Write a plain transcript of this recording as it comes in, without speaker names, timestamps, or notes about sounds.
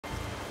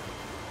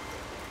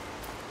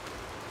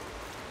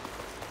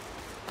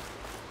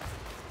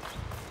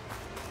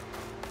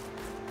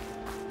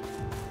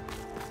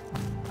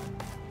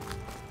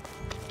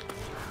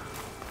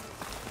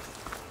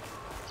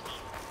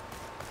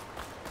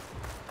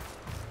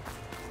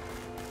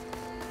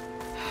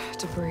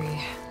debris.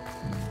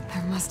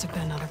 There must have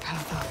been another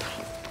path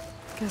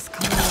up. Guess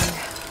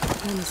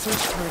Kalai and the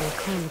search party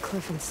climbed the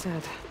cliff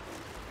instead.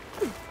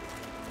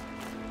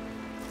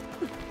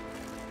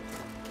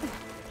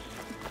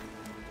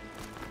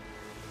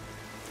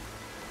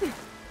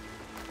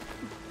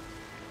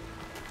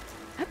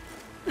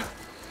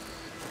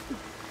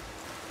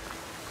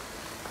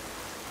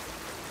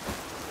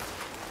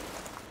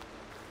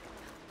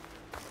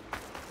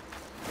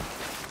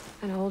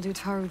 An old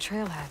Utaru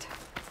trailhead.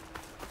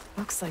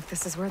 Looks like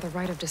this is where the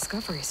Rite of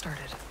Discovery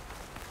started.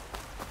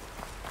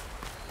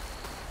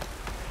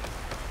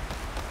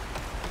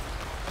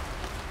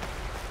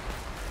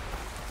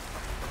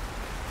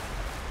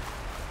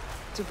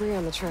 Debris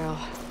on the trail.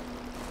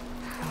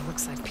 Oh,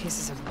 looks like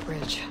pieces of a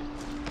bridge.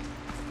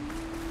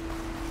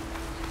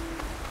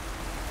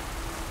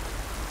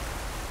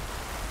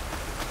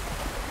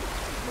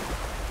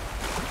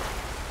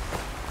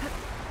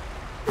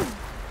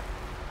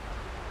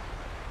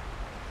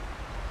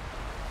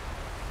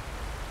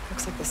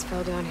 Looks like this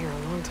fell down here a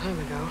long time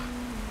ago.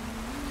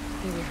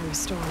 Maybe from a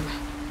storm.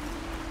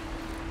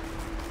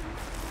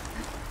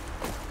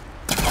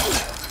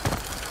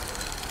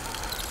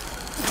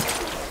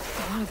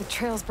 A lot of the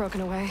trail's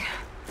broken away.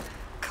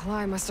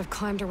 Kalai must have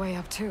climbed her way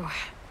up too.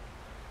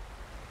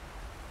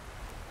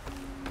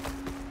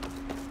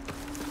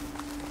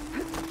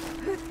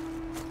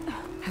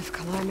 If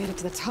Kalai made it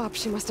to the top,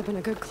 she must have been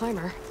a good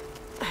climber.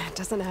 It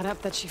doesn't add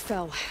up that she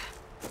fell.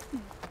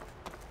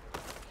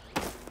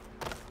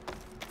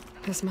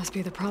 This must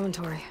be the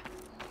promontory.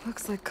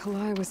 Looks like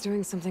Kalai was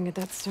doing something at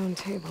that stone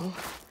table.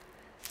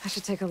 I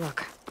should take a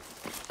look.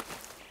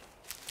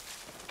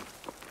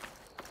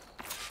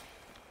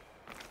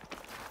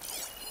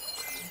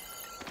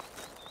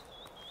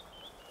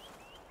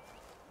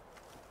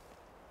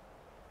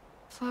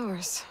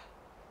 Flowers,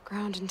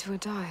 ground into a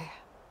dye.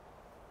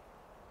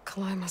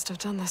 Kalai must have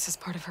done this as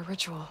part of her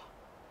ritual.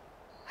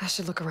 I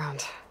should look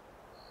around.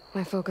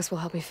 My focus will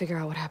help me figure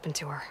out what happened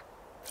to her.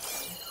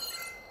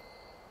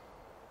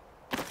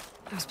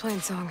 I was playing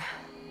song,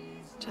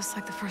 just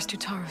like the first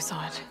Utaru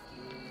saw it.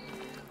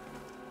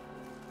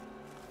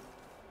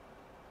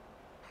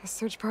 The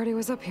search party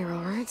was up here,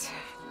 all right.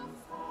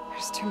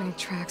 There's too many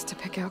tracks to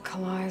pick out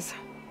Kalai's.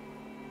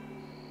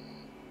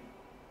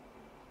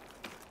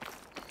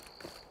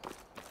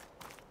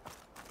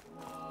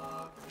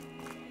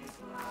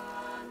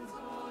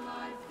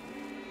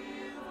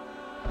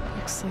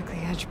 Looks like the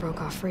edge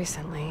broke off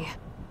recently.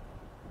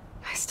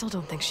 I still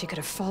don't think she could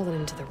have fallen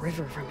into the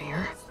river from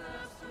here.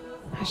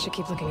 I should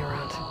keep looking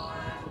around.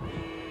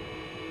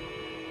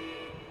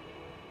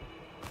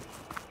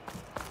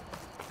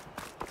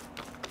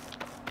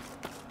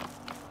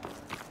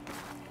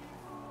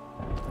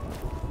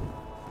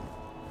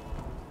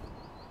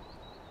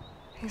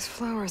 These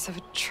flowers have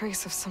a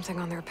trace of something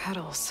on their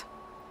petals.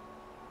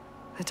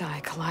 The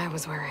dye Kalai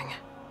was wearing.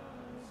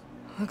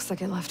 Looks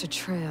like it left a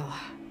trail.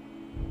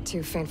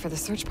 Too faint for the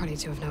search party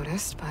to have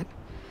noticed, but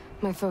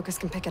my focus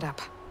can pick it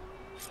up.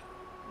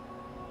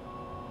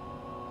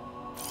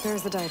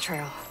 There's the dye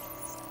trail.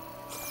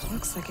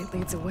 Looks like it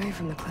leads away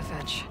from the cliff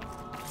edge.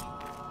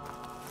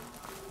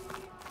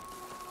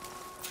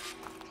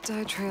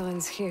 Dye trail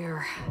ends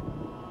here,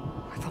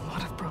 with a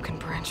lot of broken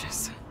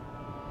branches.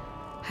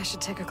 I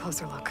should take a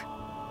closer look.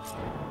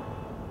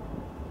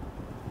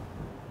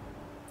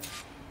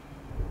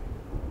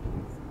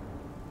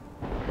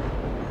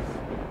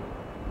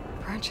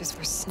 Branches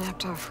were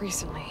snapped off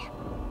recently.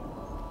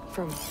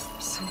 From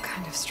some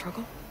kind of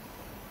struggle.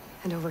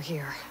 And over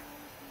here,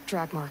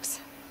 drag marks.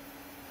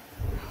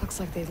 Looks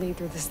like they lead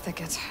through this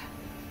thicket.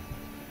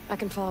 I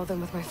can follow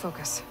them with my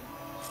focus.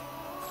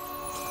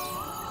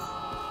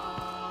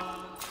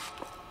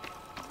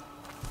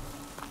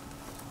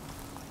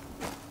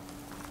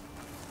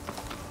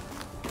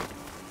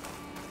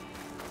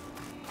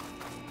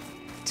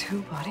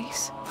 Two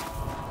bodies?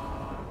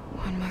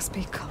 One must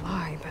be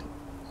Kalai, but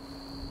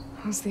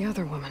who's the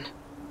other woman?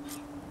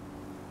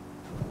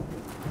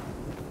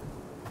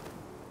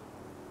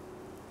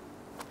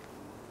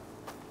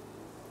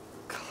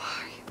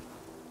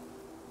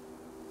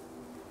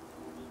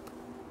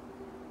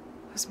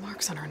 Those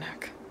marks on her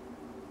neck.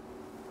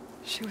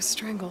 She was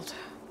strangled.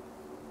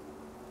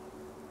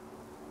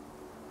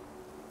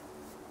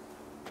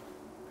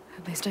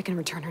 At least I can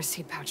return her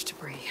seed pouch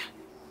debris.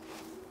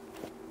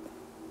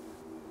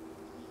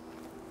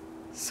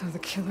 So the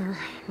killer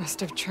must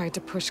have tried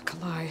to push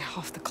Kalai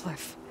off the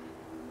cliff.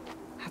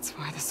 That's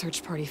why the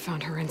search party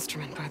found her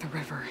instrument by the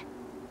river.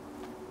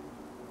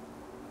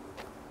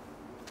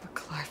 But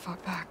Kalai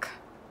fought back.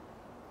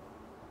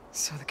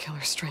 So the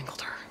killer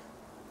strangled her.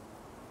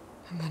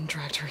 And then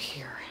dragged her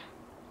here.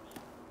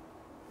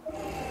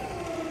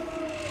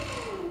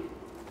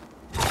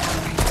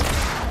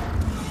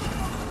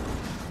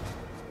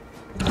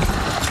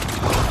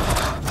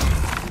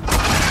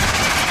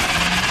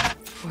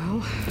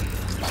 Well,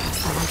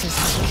 that is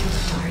how the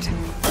killer died.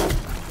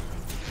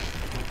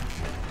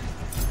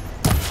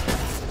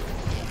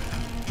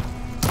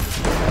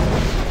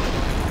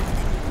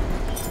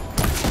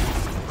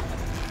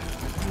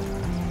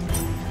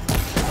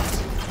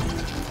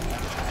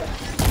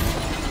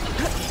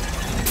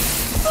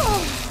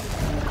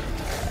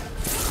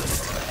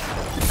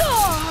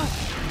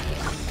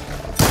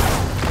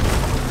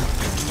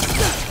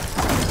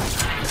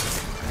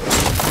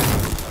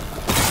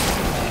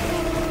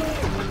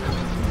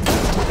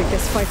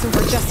 fight's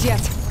over just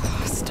yet.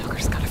 Oh,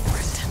 Stalker's got a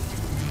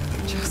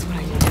friend. Just what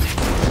I needed.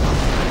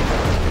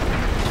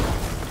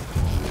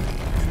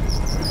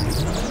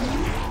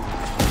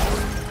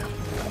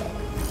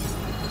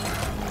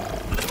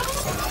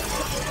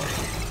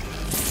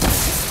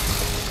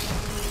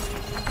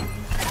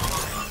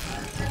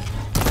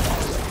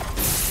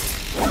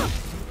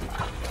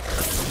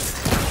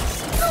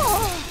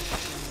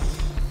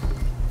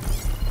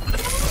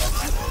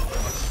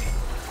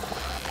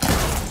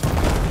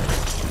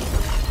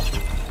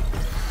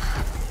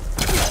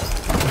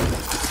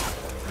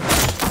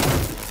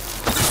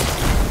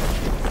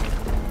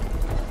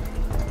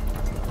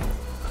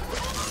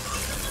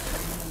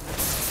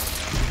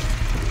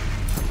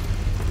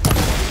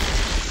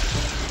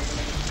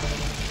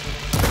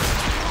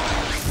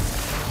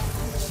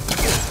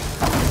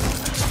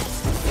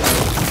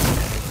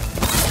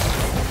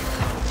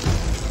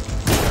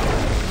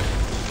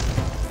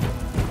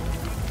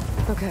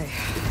 Okay.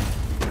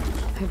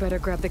 I better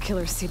grab the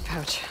killer's seed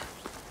pouch.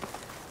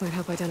 Might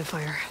help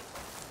identify her.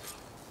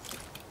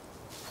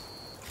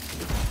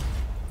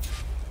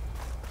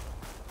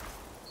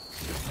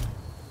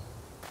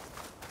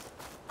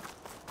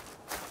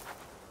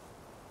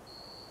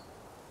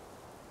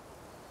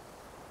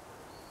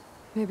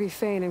 Maybe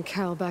Fane and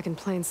Cal back in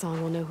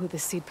Plainsong will know who the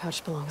seed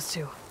pouch belongs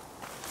to.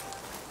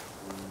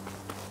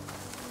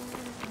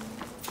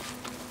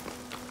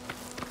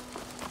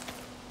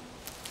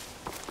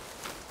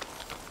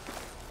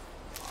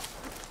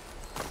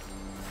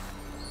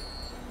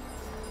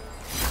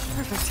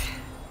 Perfect.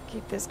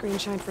 Keep this green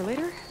shine for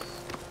later.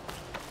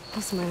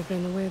 This might have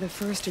been the way the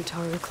first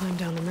Utaru climbed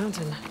down the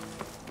mountain.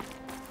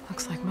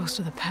 Looks like most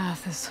of the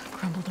path is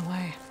crumbled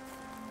away.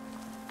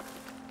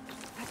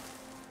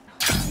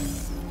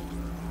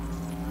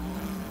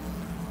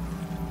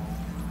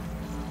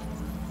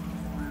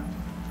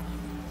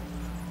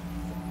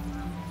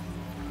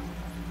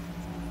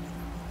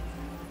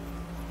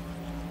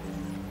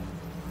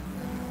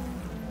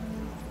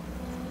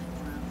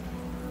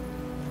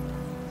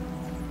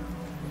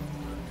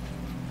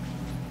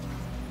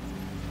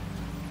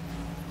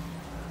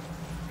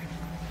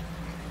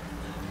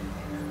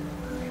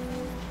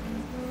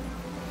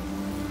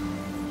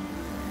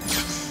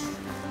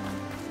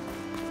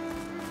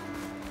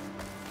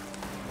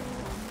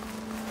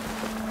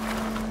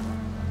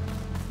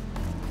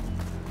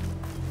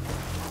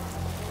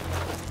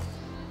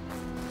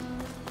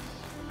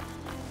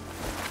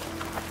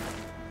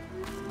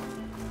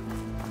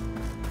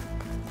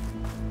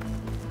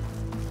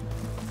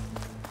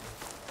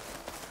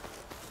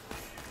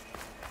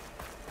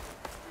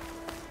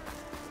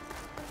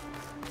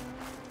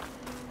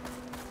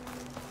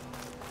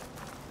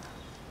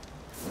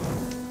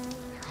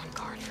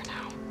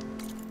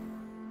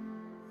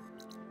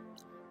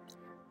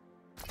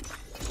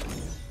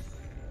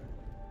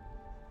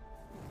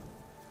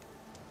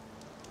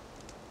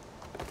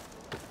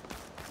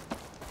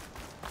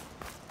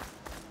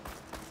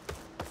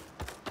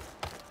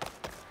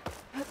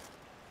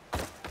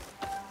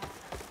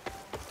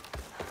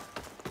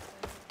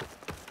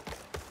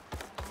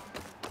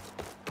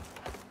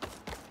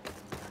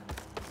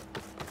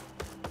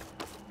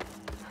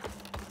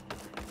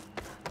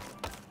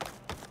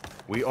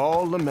 We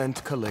all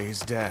lament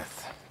Kalei's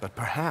death, but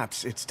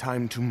perhaps it's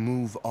time to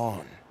move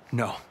on.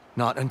 No,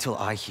 not until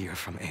I hear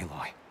from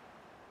Aloy.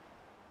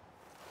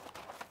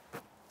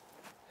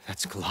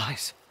 That's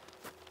Kalai's.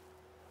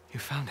 You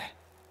found it.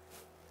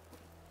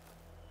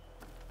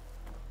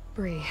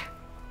 Bree.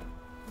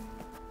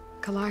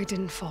 Kalai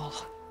didn't fall.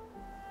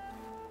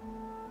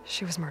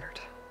 She was murdered.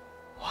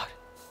 What?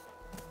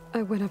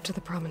 I went up to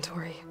the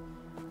promontory.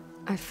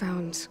 I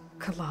found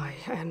Kalai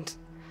and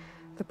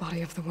the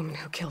body of the woman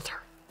who killed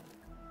her.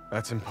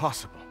 That's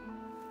impossible.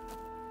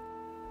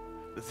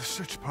 The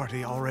search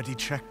party already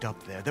checked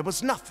up there. There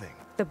was nothing.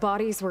 The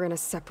bodies were in a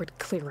separate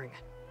clearing.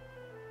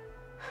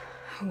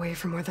 Away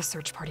from where the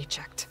search party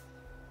checked.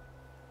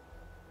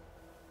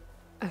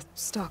 A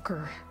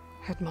stalker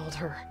had mauled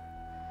her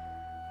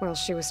while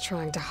she was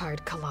trying to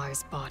hide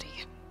Kalai's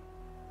body.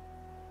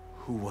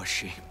 Who was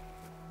she?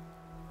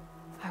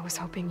 I was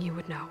hoping you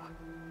would know.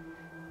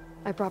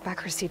 I brought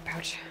back her seed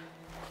pouch.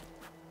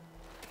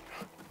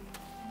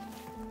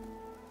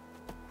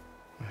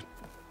 It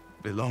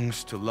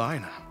belongs to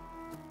Lina.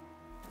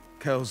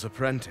 Kel's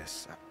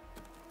apprentice.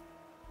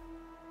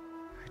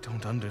 I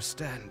don't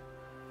understand.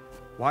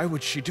 Why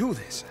would she do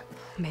this?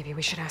 Maybe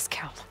we should ask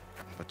Kel.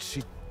 But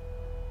she...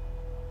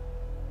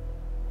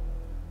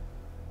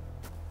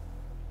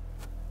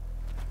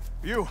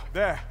 You,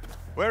 there.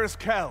 Where is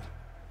Kel?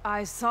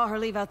 I saw her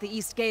leave out the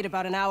east gate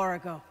about an hour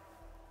ago.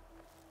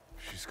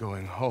 She's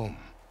going home.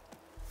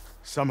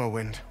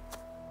 Summerwind.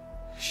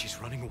 She's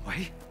running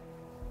away?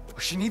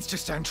 She needs to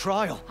stand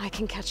trial. I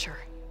can catch her.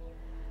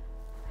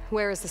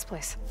 Where is this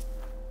place?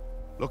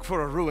 Look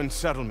for a ruined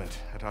settlement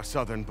at our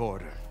southern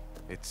border.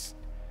 It's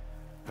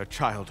her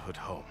childhood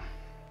home.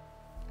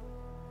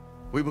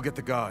 We will get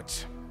the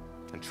guards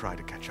and try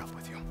to catch up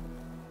with you.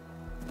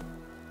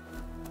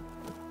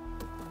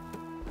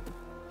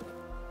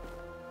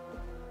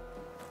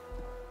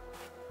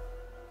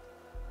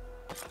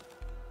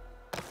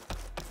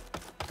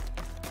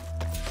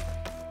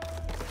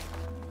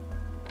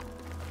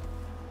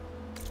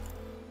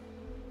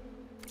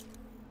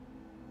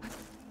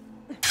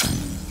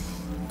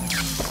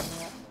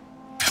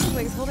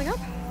 Things holding up?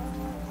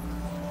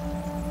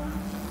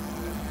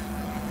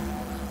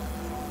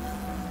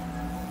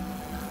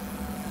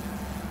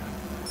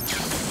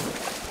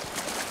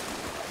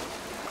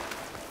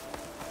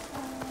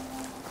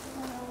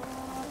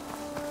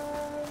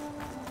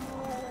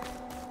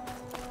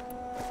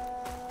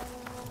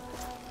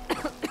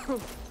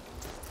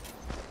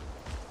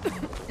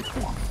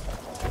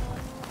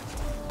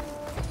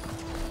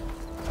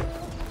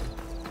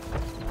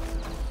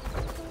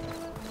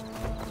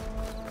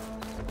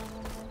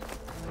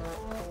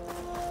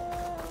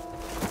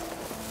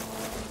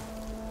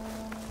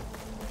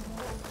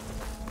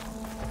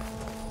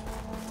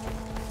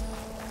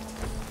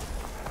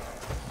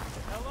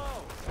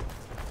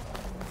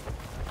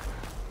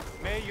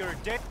 You're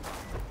dead.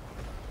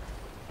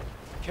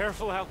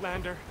 Careful,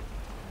 Outlander.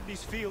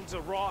 These fields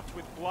are wrought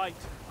with blight.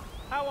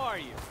 How are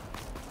you?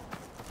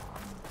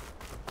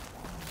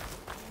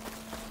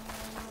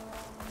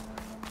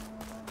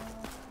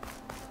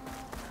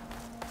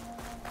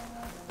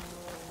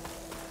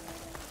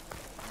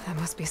 That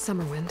must be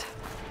Summerwind.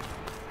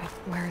 But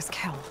where is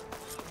Kel?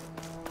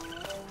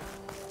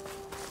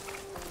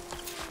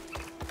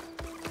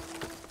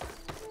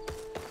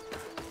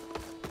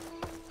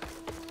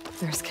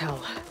 There's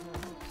Kel.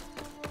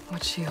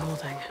 What's she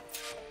holding?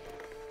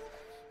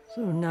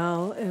 So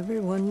now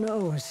everyone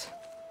knows.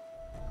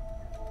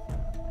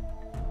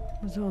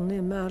 It was only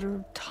a matter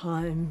of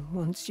time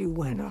once you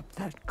went up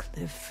that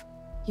cliff.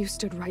 You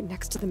stood right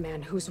next to the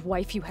man whose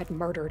wife you had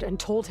murdered and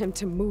told him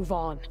to move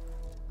on.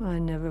 I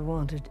never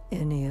wanted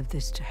any of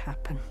this to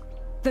happen.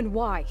 Then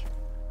why?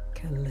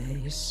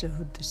 Calais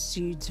sowed the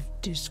seeds of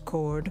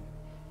discord.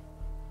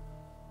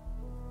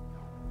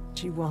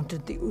 She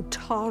wanted the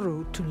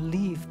Utaru to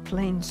leave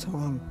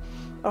Plainsong,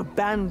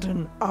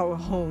 abandon our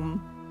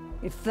home.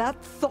 If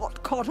that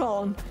thought caught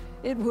on,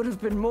 it would have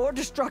been more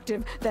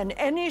destructive than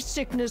any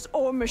sickness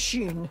or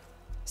machine.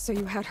 So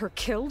you had her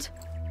killed?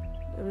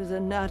 There is a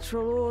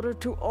natural order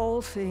to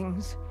all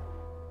things.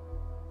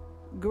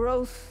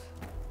 Growth,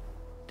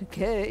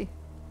 decay,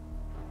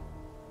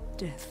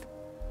 death.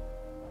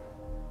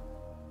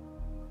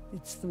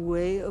 It's the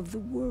way of the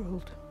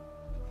world.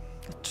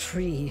 A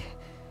tree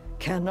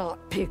cannot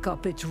pick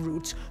up its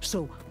roots,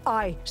 so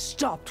I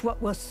stopped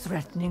what was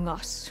threatening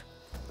us.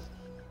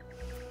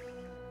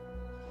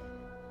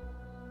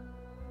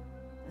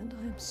 And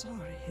I'm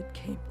sorry it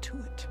came to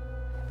it.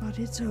 But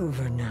it's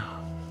over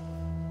now.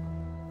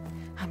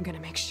 I'm gonna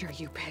make sure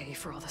you pay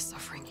for all the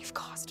suffering you've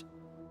caused.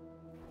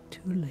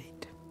 Too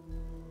late.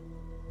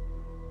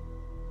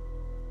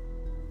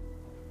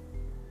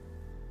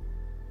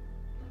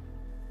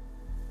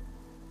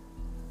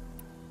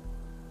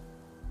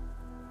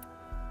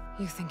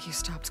 You think you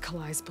stopped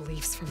Kalai's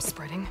beliefs from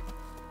spreading?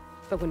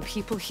 But when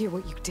people hear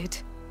what you did,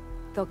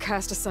 they'll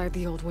cast aside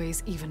the old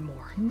ways even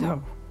more.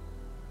 No.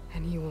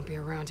 And you won't be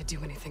around to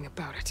do anything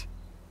about it.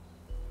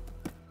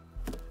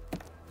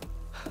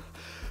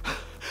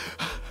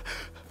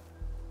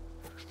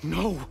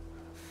 No!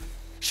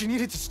 She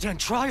needed to stand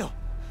trial!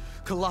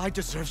 Kalai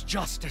deserves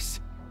justice!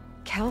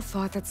 Kel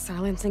thought that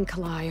silencing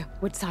Kalai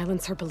would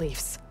silence her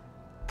beliefs.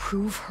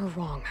 Prove her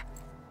wrong.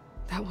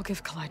 That will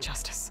give Kalai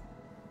justice.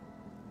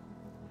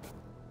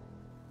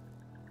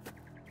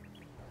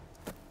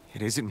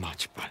 It isn't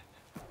much, but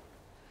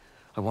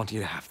I want you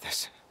to have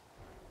this.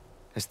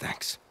 As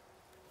thanks.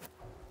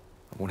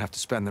 I won't have to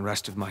spend the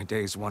rest of my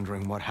days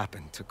wondering what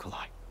happened to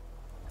Kalai.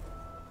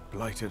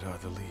 Blighted are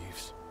the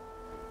leaves.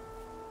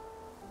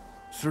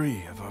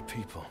 3 of our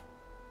people,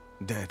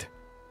 dead.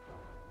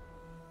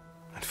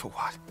 And for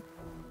what?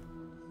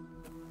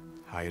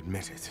 I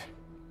admit it.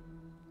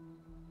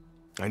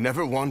 I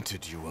never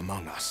wanted you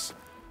among us.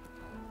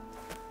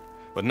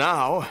 But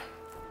now,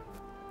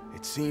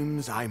 it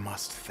seems I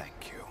must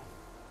thank you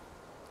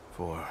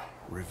for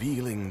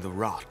revealing the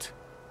rot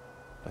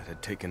that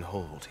had taken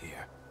hold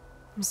here.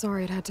 I'm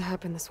sorry it had to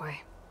happen this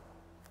way.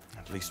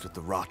 At least with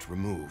the rot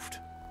removed,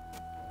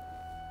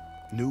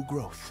 new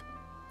growth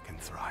can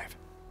thrive.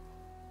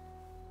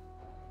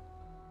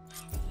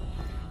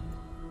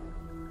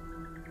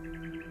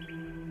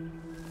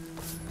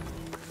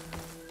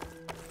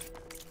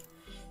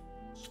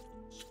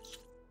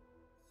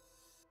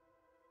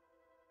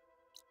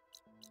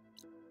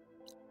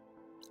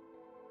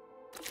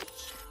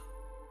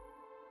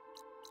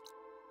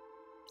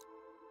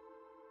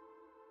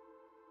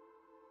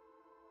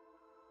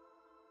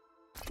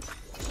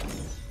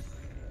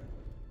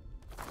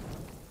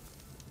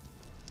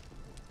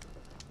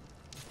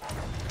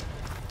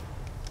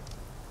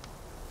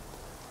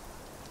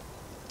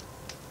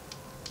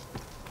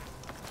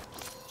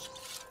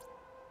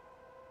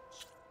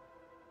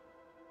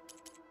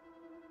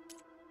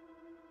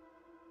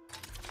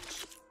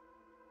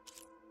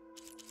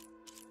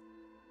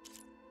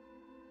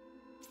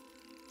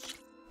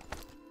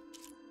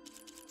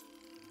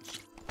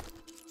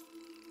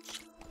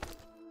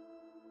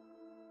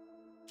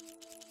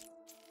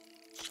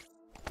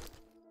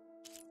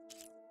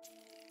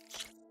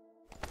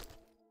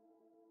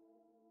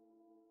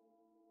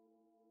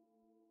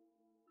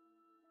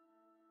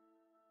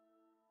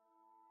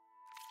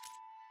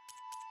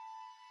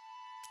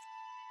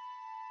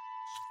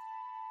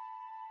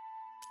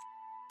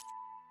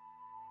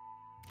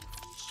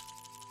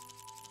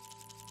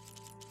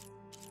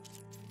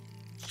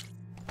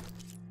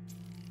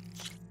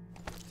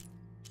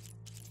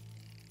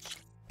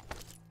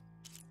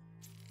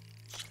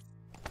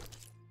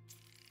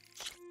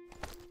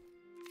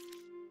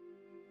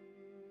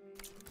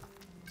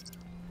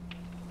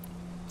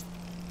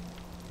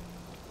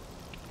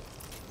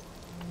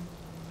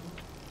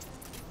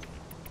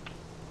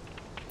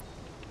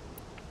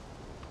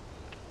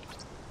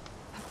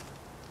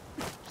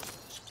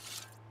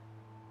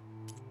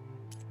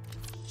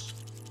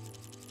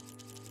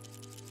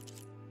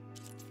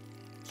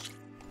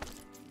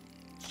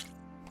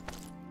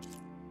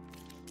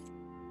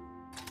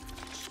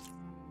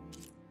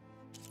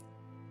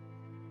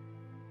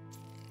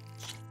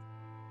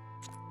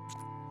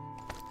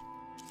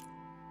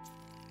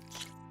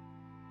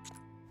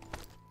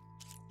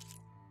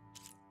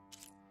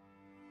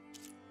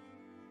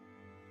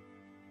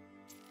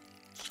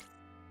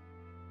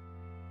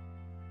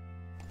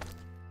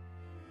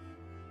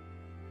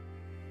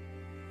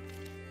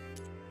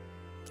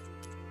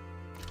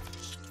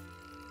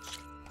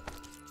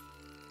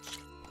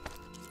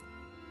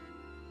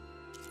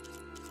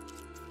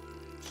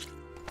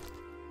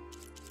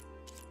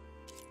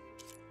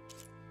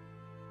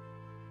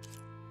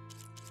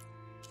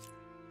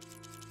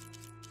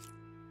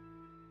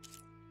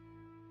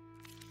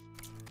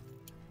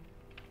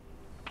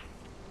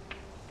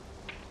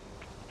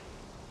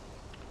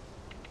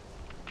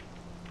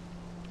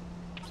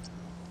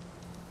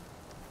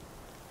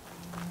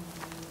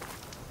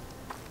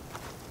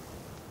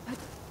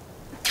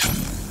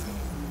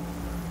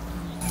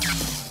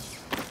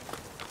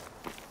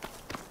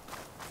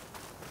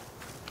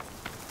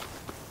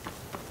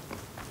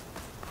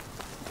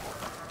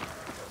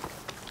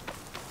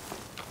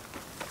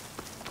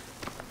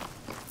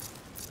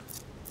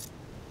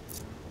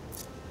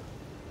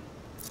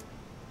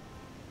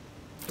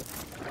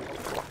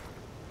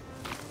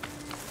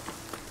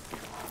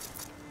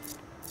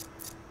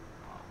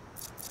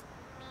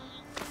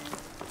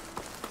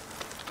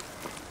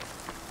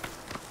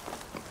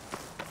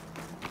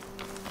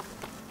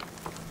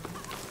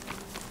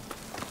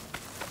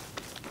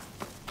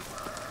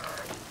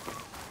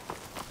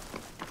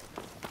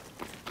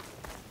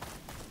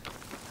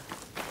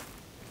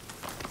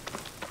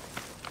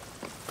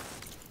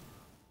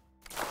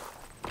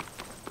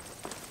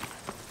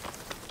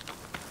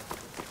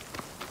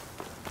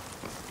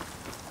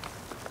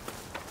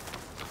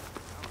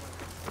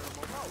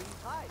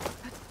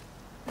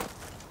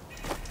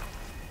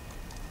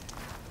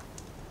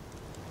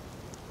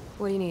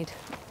 What do you need?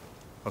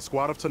 A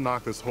squad of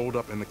Tenakth is holed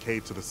up in the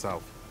cave to the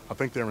south. I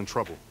think they're in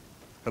trouble.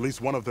 At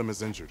least one of them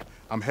is injured.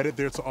 I'm headed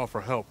there to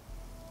offer help.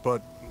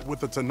 But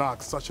with the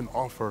Tenakth, such an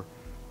offer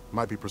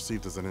might be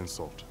perceived as an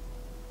insult,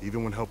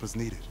 even when help is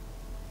needed.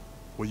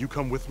 Will you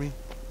come with me?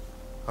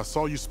 I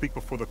saw you speak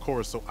before the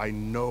chorus, so I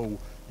know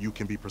you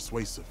can be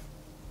persuasive.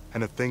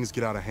 And if things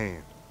get out of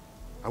hand,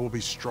 I will be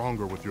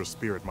stronger with your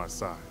spear at my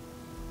side.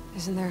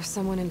 Isn't there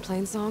someone in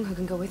Plainsong who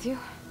can go with you?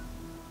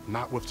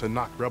 Not with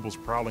Tenakth rebels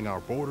prowling our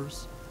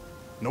borders.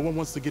 No one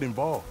wants to get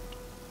involved.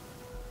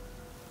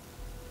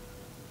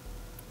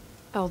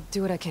 I'll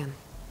do what I can.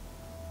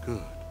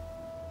 Good.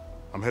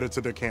 I'm headed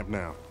to their camp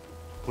now.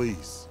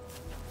 Please,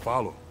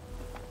 follow.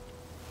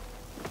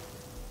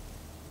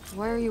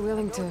 Why are you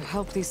willing to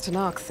help these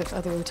Tenakth if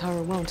other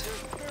Utaru won't?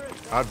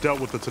 I've dealt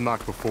with the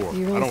Tenakth before.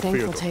 You I really don't think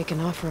fear we'll them. take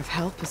an offer of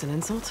help as an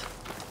insult?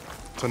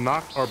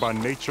 Tenakth are by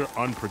nature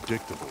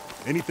unpredictable.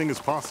 Anything is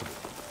possible.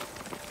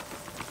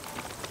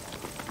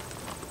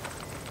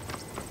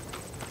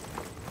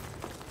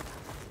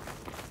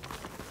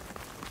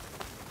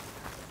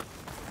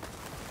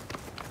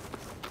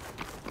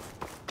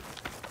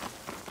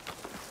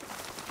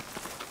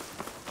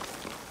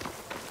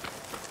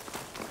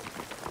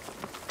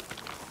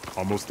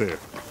 Almost there.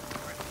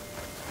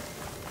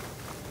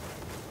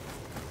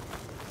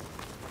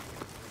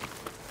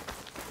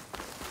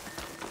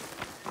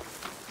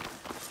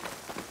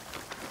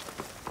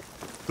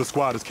 The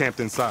squad is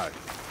camped inside.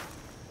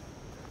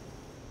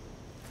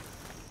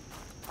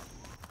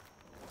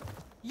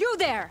 You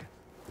there!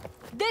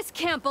 This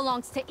camp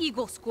belongs to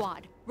Eagle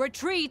Squad.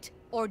 Retreat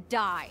or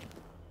die.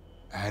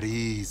 At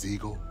ease,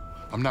 Eagle.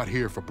 I'm not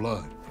here for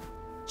blood.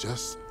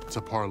 Just to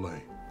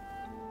parlay.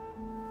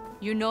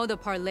 You know the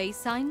parlay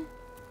sign?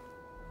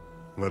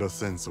 Let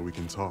us in so we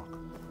can talk.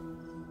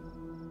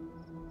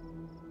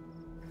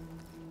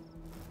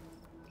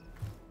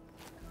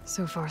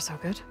 So far, so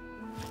good.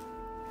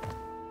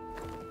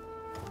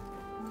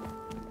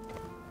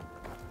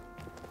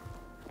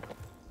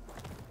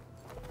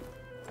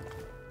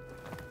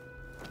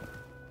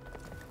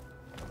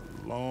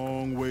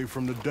 Long way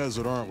from the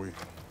desert, aren't we?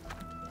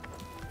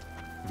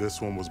 This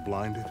one was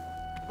blinded.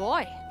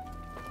 Boy,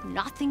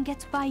 nothing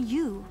gets by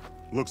you.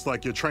 Looks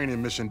like your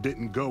training mission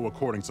didn't go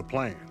according to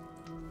plan.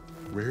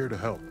 We're here to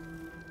help,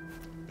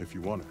 if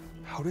you want it.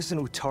 How does an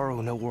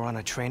Utaru know we're on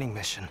a training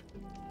mission?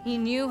 He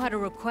knew how to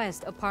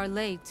request a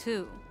parlay,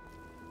 too.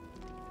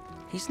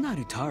 He's not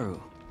Utaru.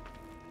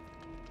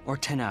 Or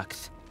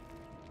Tenakth.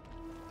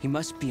 He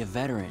must be a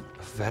veteran.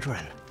 A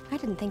veteran? I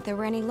didn't think there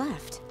were any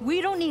left.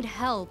 We don't need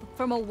help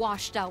from a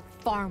washed-out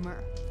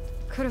farmer.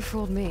 Could have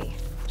fooled me,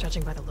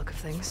 judging by the look of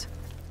things.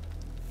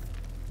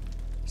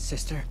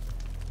 Sister,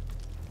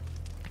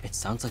 it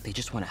sounds like they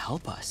just want to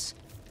help us.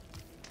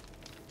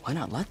 Why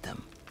not let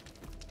them?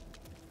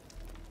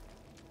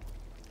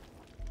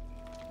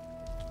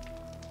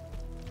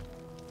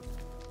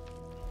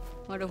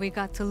 What do we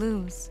got to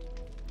lose?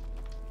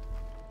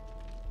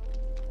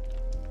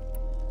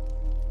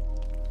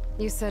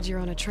 You said you're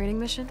on a training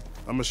mission?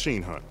 A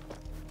machine hunt.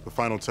 The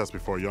final test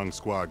before a young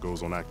squad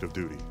goes on active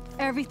duty.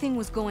 Everything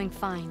was going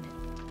fine.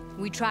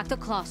 We tracked a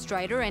Claw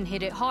Strider and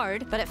hit it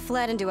hard, But it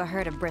fled into a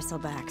herd of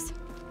bristlebacks.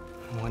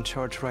 One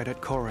charged right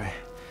at Kore.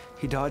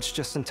 He dodged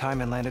just in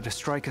time and landed a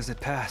strike as it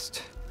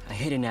passed. I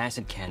hit an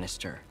acid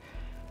canister.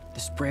 The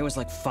spray was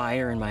like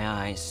fire in my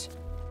eyes.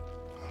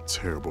 A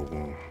terrible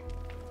wound.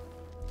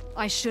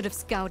 I should have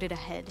scouted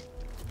ahead.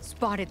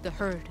 Spotted the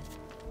herd.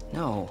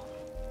 No.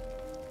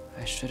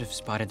 I should have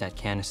spotted that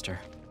canister.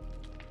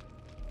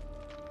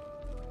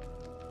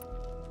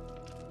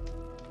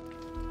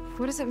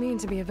 What does it mean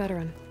to be a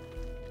veteran?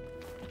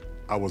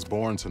 I was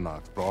born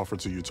Tenakth, but offered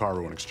to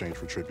Utaru in exchange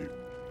for tribute.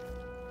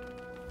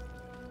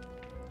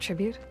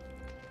 Tribute?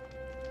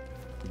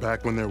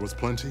 Back when there was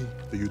plenty,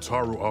 the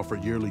Utaru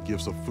offered yearly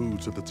gifts of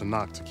food to the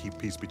Tenakth to keep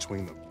peace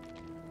between them.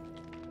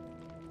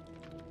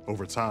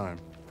 Over time,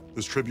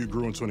 this tribute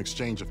grew into an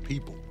exchange of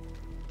people.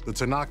 The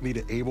Tenakth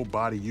needed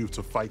able-bodied youth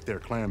to fight their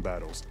clan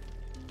battles,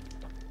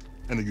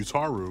 and the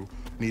Utaru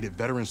needed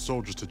veteran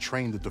soldiers to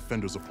train the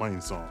defenders of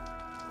Plainsong.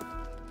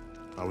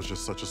 I was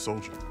just such a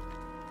soldier.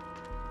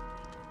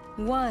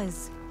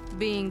 Was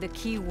being the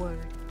key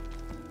word.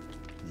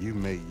 You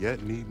may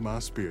yet need my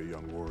spear,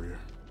 young warrior.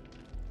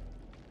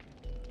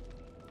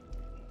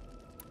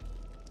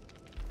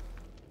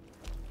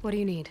 What do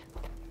you need?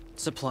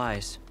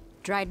 Supplies.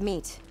 Dried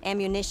meat,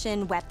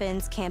 ammunition,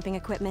 weapons, camping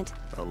equipment.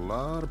 A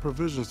lot of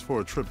provisions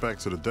for a trip back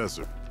to the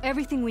desert.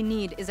 Everything we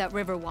need is at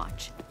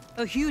Riverwatch.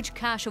 A huge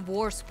cache of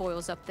war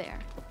spoils up there.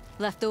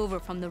 Left over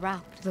from the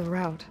rout. The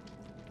route.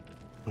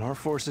 When our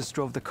forces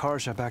drove the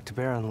Karja back to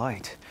Barren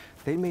Light,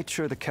 they made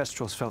sure the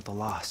Kestrels felt the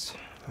loss.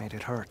 Made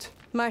it hurt.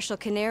 Marshal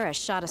Canera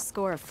shot a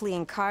score of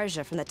fleeing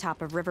Karja from the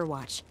top of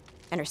Riverwatch,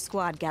 and her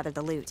squad gathered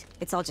the loot.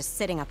 It's all just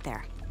sitting up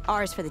there.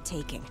 Ours for the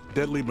taking.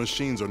 Deadly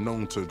machines are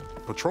known to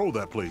patrol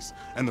that place,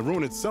 and the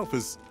ruin itself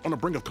is on the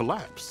brink of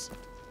collapse.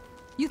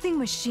 You think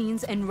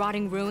machines and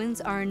rotting ruins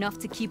are enough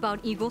to keep out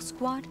Eagle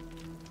Squad?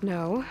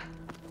 No,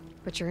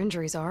 but your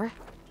injuries are.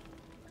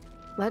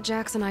 Let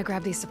Jax and I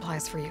grab these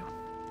supplies for you.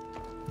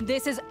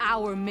 This is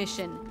our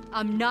mission.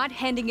 I'm not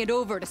handing it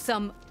over to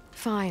some...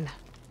 Fine.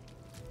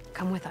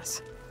 Come with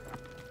us.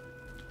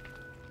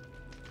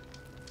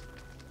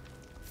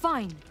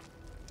 Fine.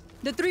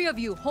 The three of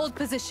you hold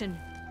position.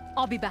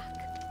 I'll be back.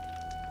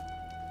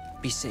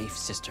 Be safe,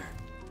 sister.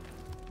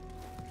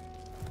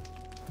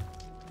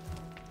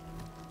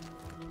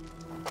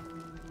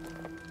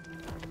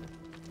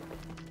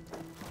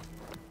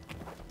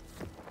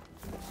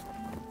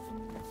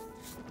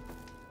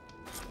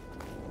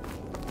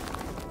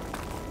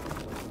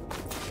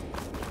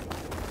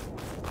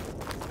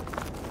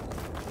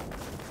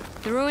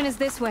 The ruin is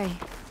this way.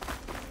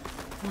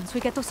 Once we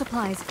get those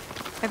supplies,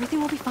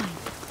 everything will be fine.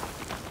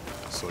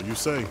 So you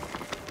say.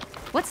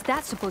 What's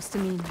that supposed to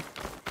mean?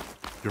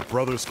 Your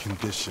brother's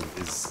condition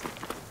is...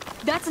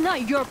 That's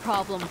not your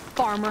problem,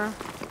 farmer.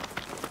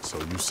 So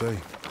you say.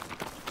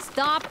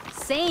 Stop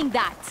saying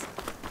that.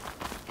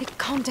 Hey,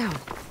 calm down.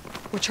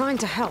 We're trying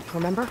to help,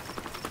 remember?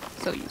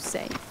 So you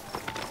say.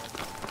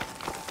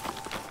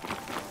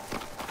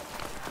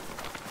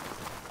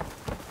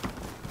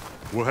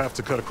 We'll have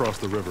to cut across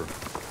the river.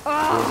 Or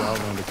the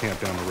Outlander camp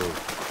down the road.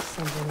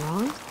 Something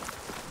wrong?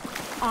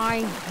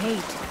 I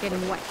hate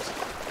getting wet.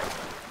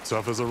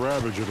 Tough as a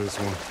ravager, this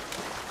one.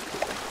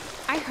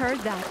 I heard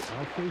that.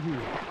 I'll stay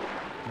here.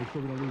 Make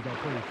sure we don't lose our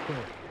place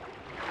first.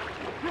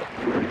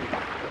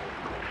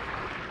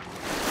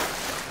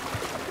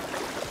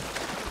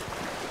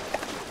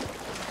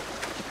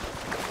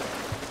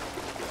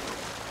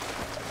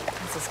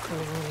 This is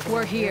clearly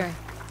We're here.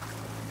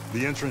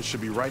 The entrance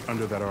should be right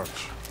under that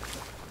arch.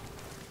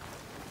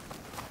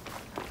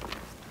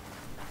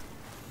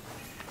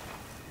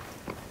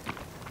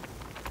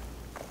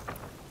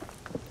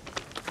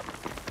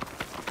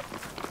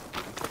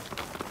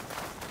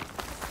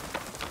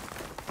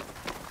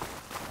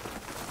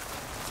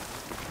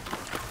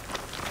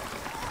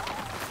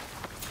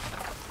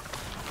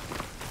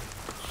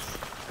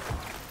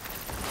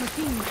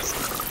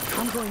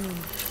 I'm going in.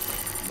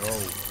 No.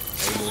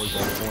 Aloy's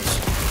on point.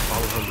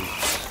 Follow her lead.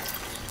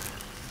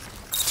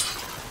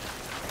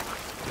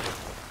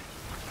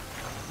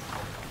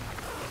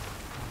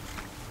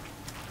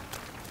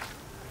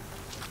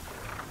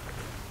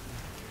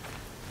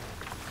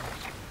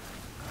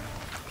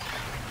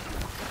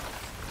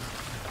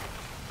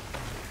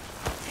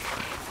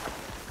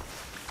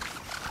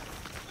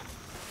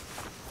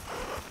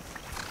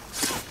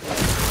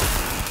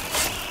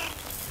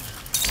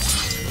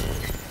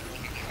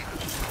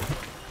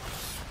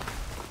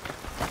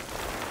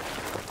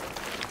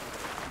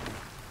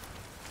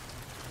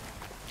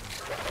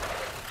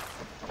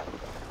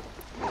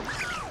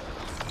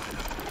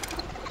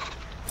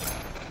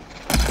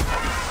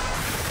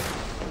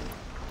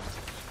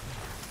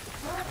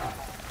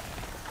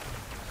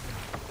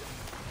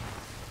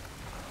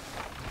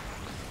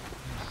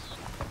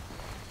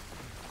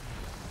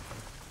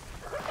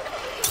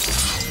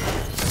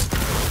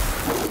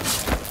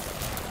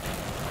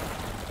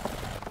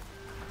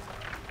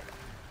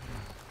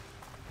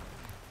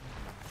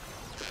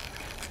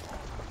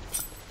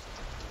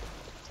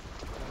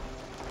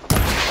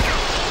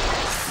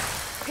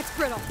 It's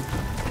brittle.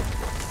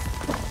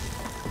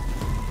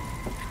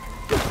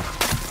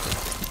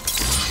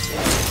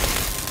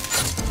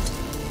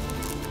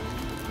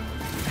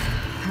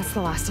 That's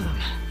the last of them.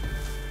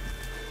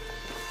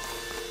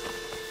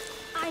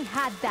 I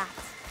had that.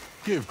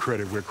 Give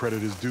credit where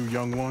credit is due,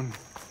 young one.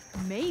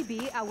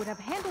 Maybe I would have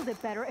handled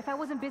it better if I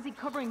wasn't busy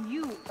covering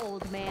you,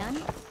 old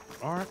man.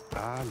 Aren't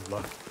I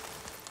lucky?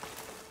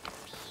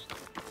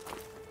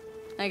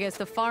 I guess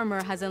the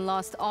farmer hasn't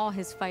lost all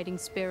his fighting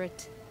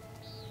spirit.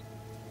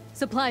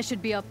 Supplies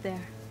should be up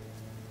there.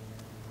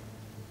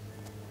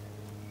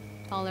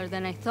 Taller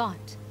than I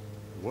thought.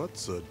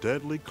 What's a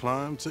deadly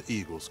climb to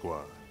Eagle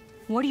Squad?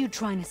 What are you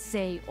trying to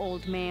say,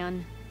 old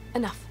man?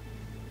 Enough.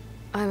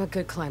 I'm a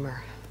good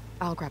climber.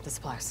 I'll grab the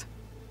supplies.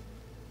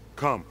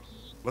 Come.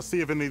 Let's see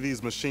if any of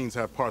these machines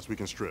have parts we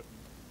can strip.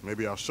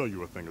 Maybe I'll show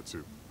you a thing or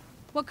two.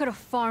 What could a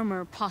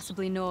farmer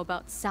possibly know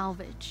about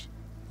salvage?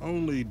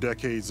 Only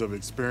decades of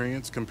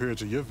experience compared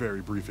to your very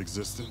brief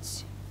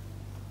existence.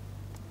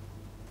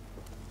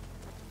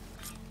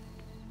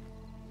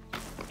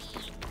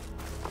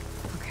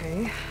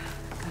 Okay,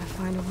 gotta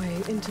find a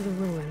way into the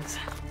ruins.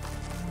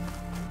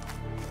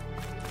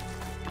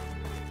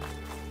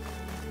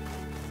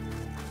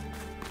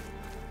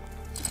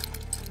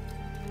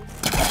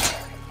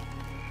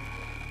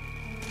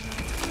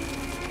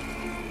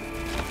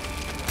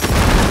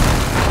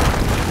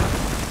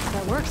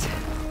 That worked.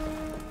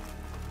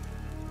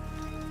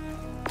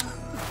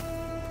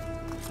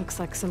 Looks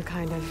like some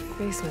kind of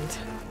basement.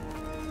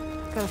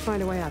 Gotta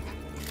find a way up.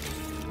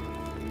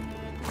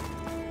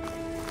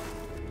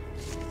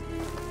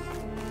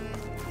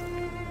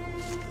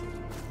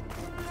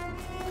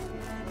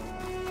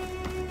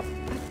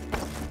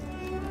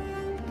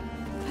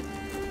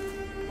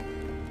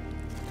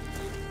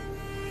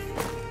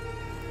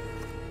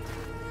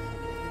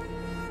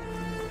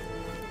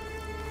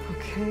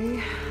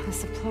 Okay, the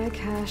supply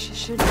cache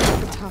should be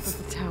at the top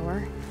of the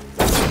tower.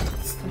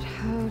 But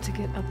how to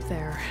get up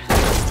there?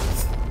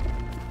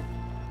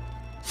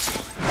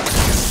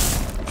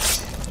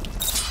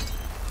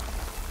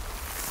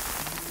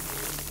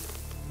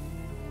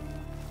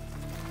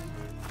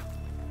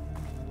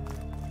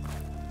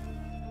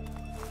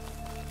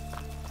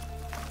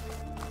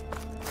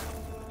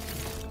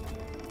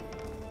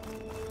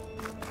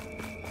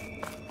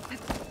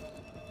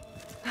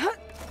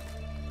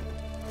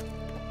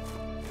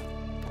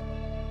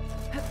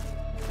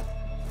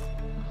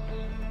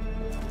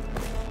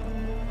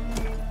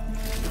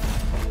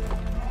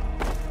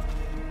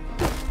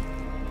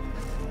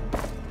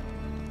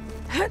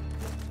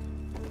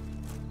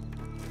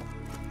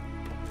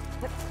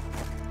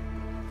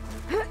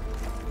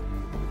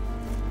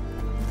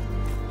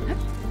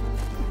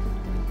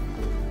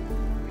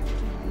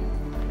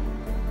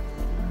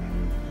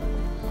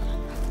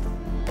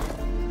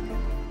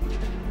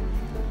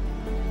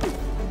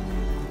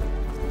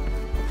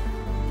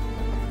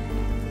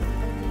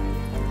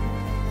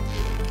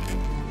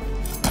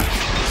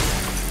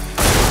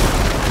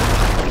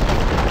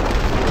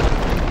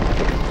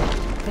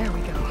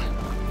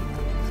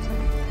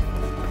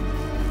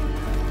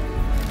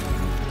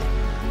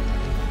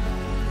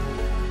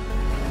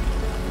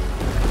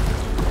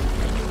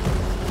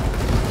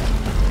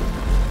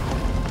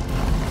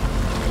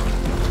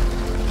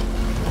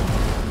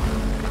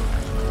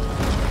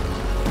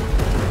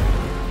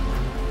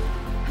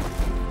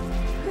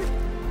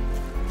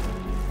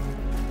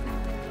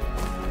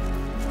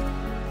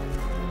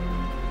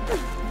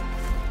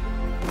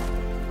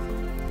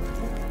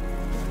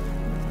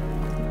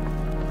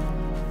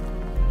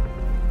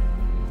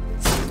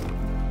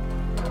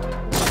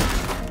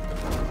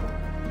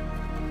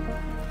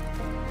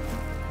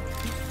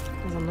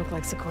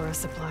 Like Sakura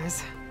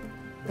supplies.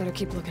 Better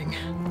keep looking.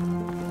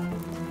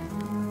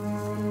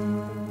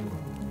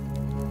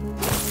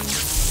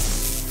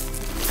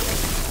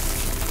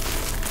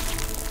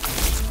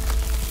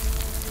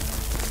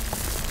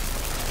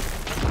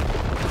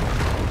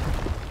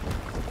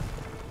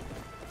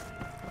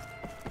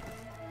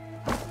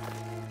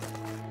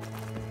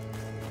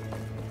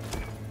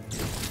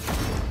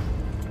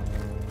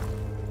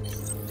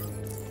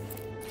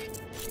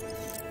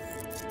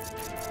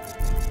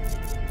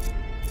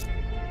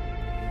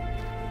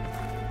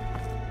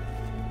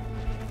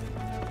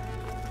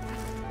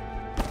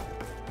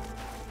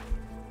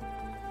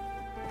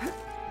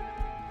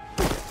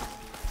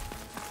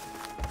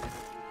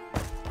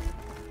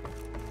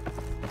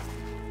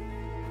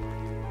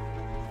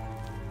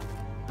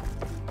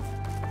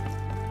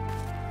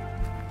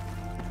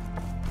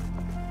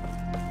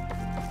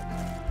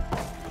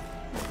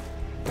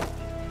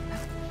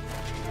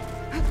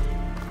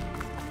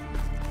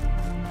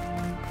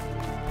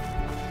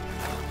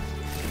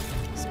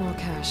 Small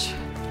cache.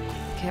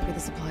 Can't be the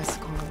supplies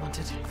Sakura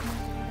wanted.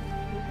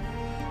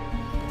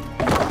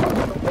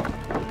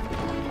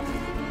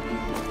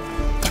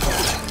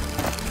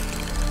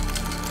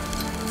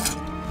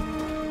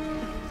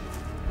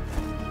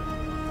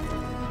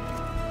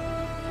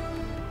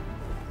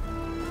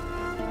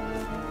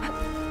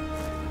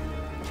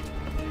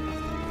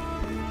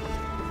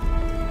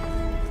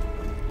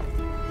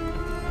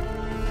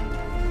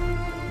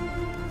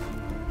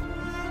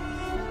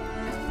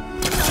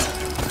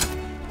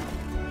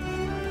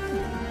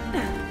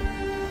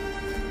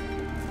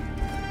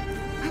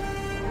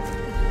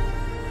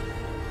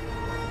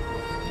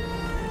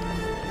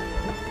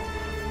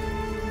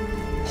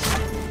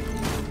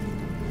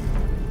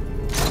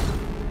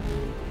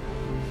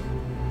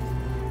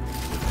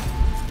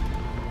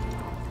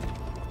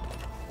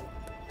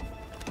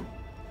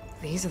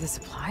 These are the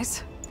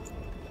supplies?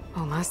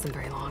 Won't last them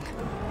very long.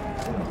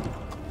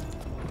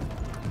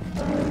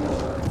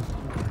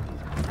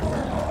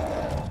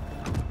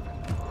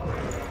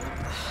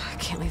 I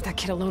can't leave that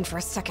kid alone for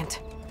a second.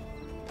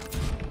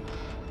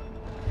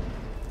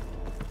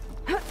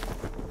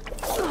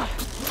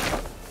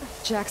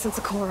 Jax and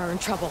Sakura are in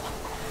trouble.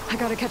 I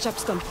gotta catch up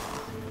to them.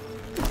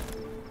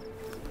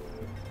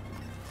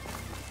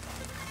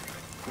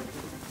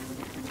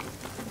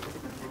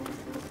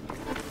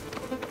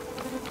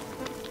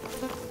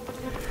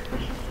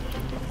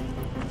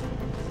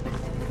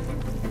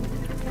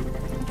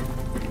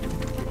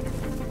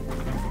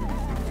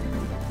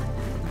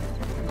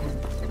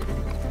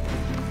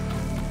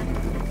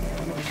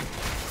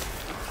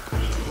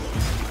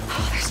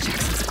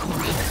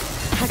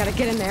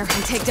 Get in there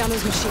and take down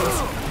those machines.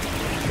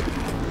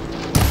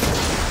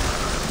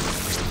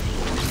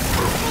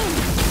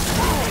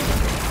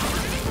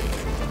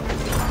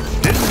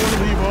 Didn't want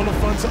to leave all the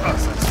fun to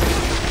us, I see.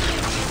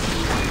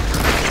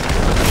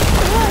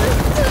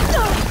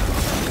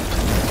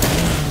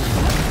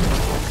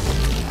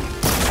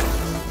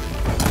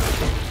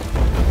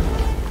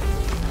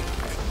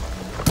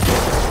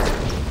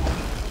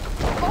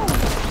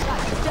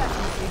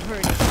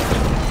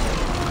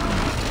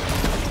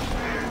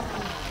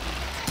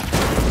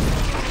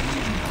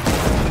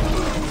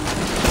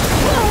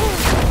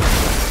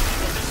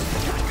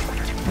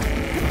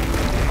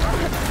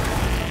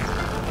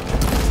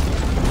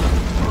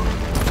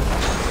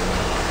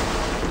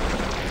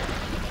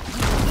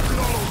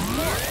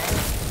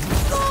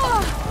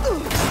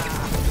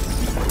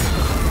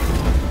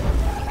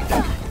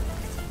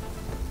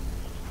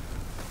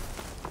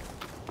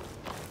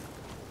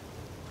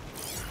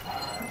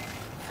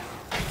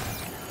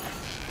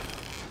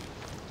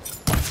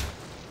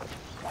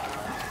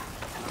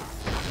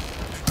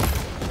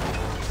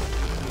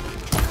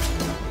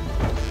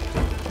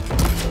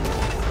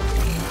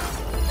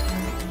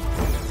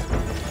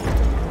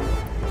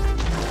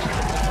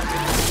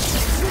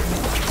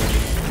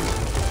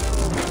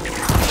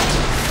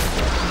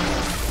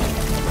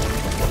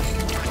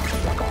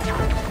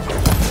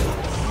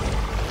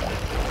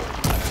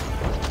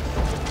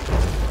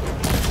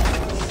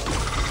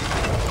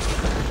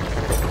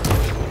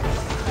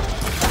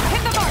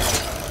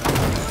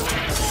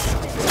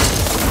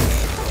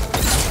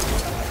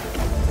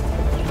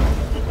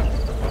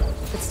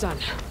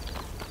 Almost done.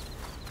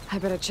 I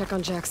better check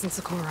on Jax and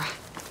Sakura.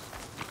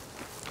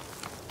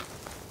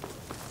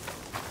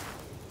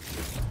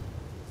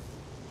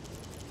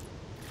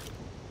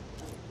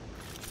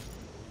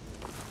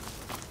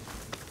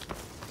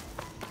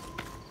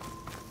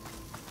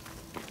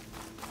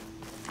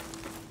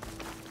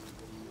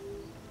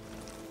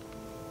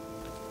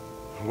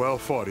 Well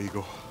fought,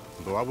 Eagle.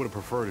 Though I would have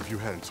preferred if you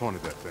hadn't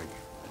taunted that thing.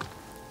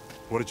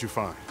 What did you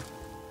find?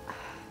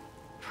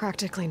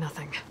 Practically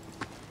nothing.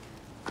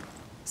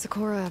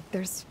 Sakura,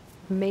 there's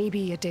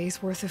maybe a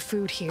day's worth of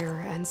food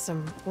here and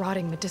some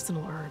rotting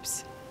medicinal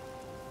herbs.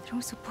 There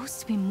was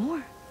supposed to be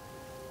more.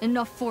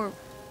 Enough for...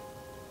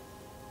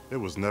 It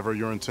was never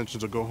your intention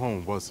to go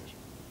home, was it?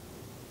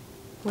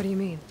 What do you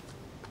mean?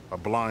 A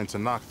blind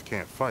Tenakth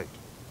can't fight.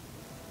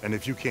 And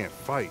if you can't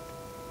fight...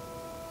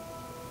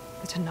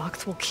 The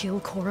Tenakth will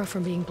kill Korra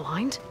from being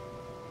blind?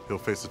 He'll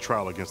face a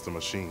trial against the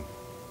machine.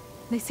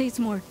 They say it's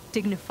more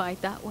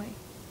dignified that way.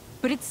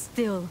 But it's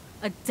still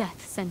a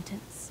death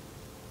sentence.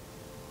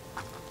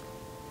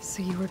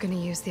 So you were gonna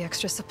use the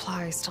extra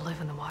supplies to live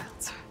in the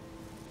wilds?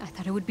 I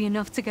thought it would be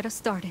enough to get us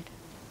started.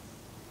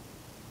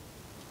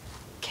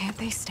 Can't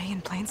they stay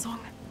in Plainsong?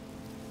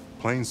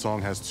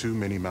 Plainsong has too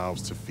many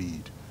mouths to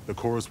feed. The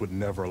chorus would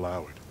never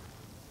allow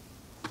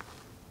it.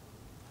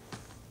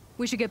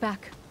 We should get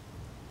back.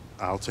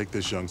 I'll take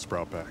this young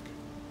sprout back.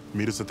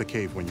 Meet us at the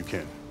cave when you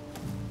can.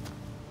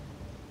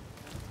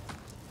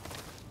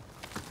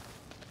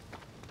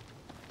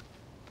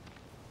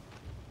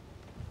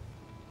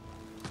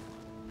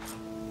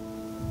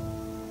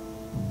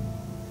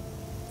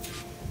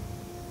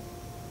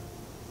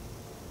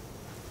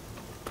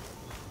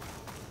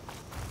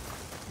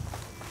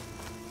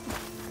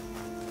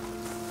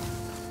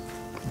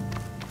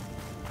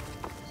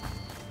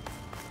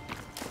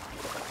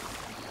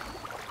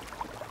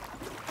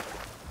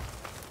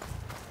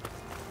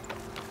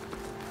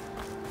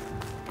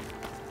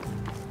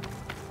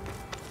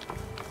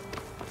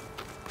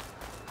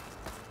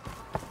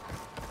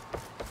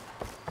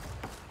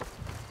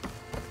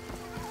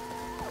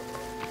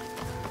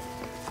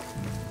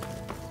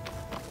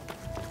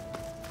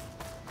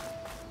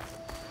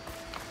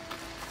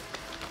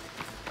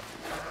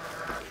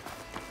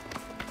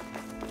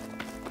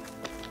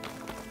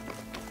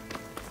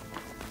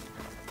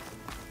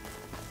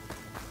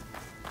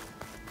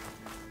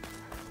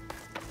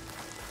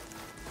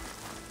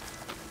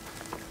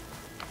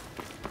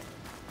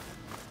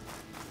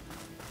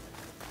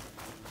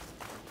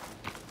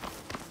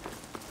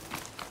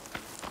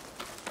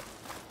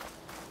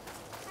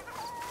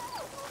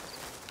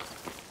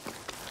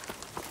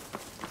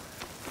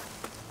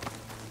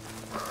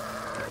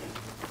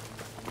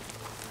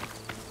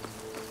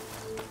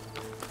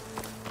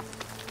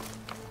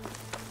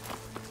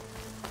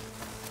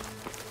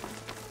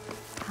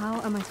 How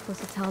am I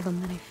supposed to tell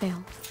them that I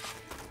failed?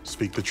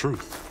 Speak the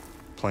truth.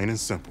 Plain and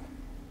simple.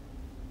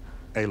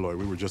 Aloy,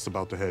 we were just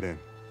about to head in.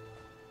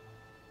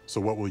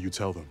 So what will you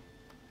tell them?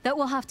 That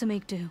we'll have to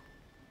make do.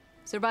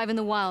 Survive in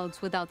the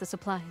wilds without the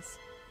supplies.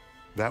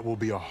 That will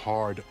be a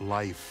hard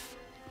life.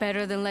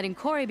 Better than letting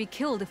Corey be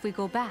killed if we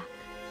go back.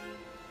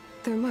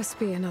 There must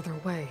be another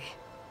way.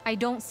 I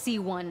don't see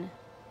one.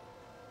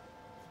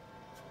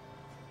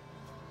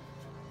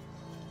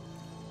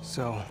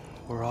 So,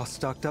 we're all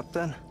stocked up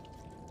then?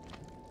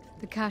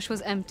 The cache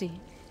was empty.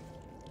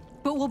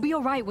 But we'll be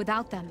alright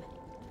without them.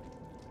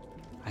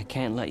 I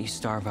can't let you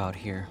starve out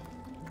here.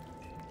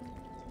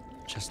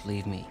 Just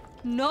leave me.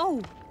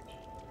 No!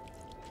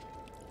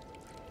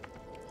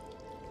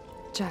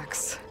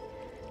 Jax,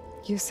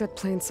 you said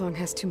Plainsong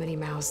has too many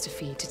mouths to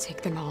feed to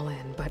take them all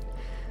in, but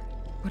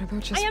what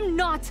about just... I am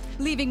not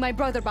leaving my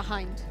brother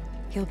behind!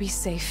 He'll be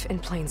safe in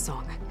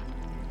Plainsong,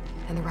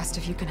 and the rest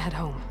of you can head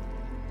home.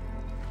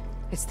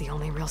 It's the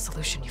only real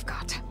solution you've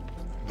got.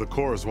 The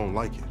chorus won't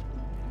like it.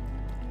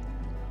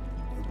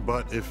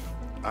 But if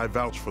I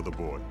vouch for the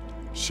boy,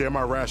 share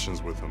my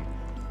rations with him,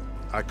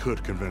 I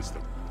could convince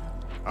them.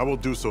 I will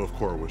do so if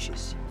Korra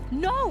wishes.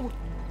 No!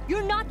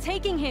 You're not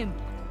taking him!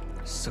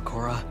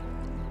 Sakura,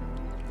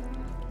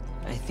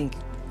 I think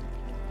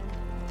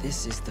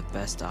this is the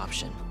best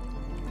option.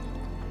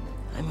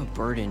 I'm a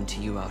burden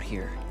to you out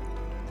here.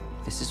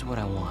 This is what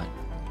I want.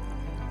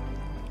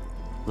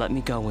 Let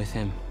me go with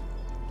him.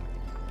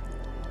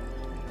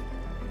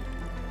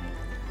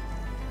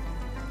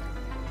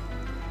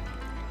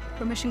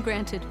 Permission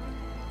granted.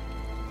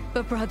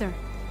 But brother,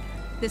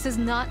 this is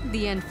not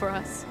the end for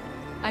us.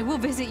 I will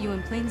visit you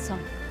in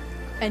Plainsong.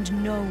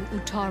 And no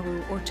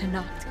Utaru or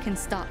Tenakth can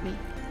stop me.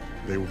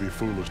 They will be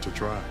foolish to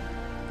try.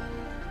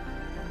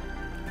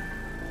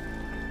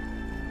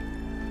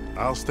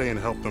 I'll stay and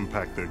help them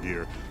pack their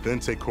gear, then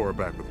take Korra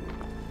back with me.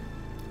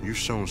 You've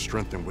shown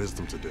strength and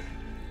wisdom today.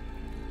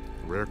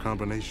 Rare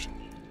combination.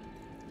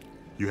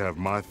 You have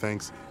my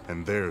thanks,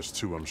 and theirs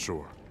too, I'm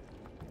sure.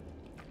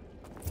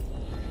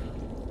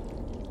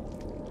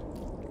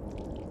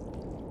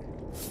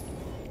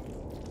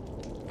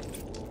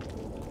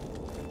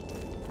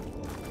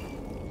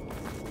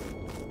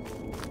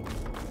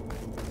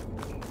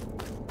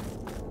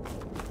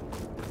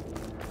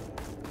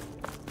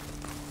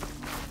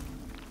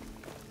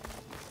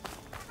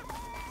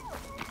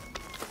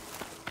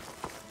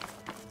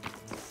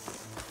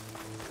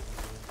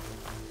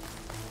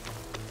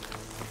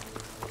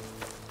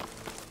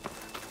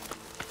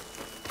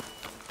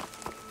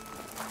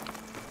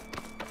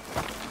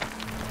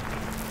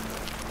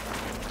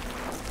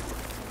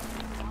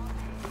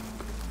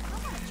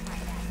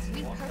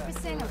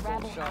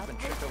 tool shop and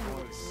check out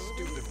one of these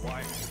stupid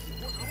wires.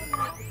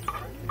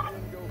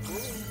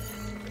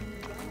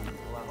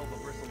 Well, I hope a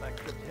bristleback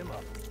tripped him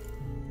up.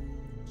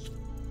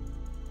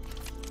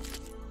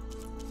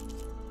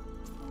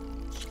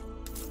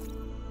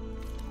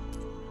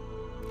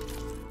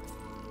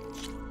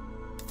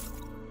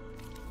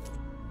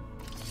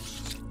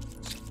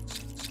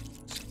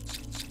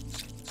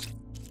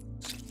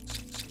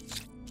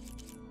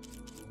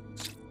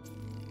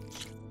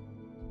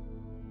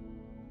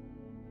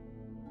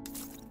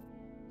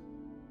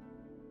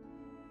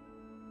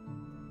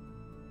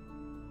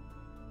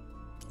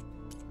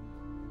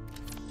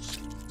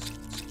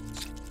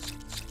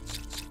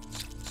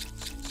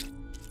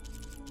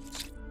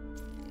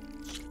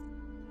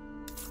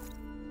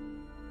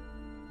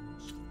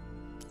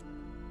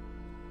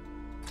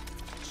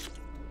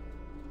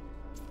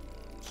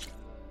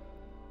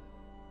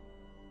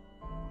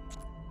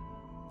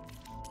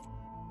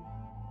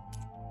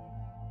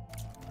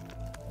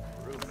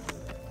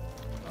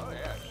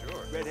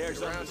 Red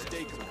hair's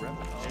unmistakable.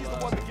 She's the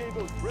one that gave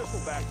those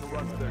bristlebacks a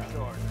run for their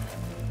charge.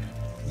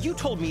 You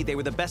told me they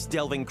were the best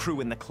delving crew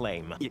in the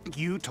claim.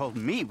 You told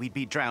me we'd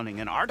be drowning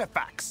in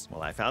artifacts.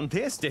 Well, I found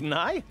this, didn't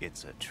I?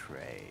 It's a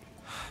tray.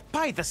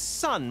 By the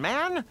sun,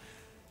 man!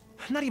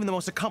 Not even the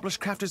most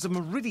accomplished crafters of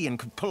Meridian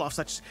could pull off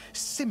such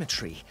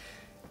symmetry.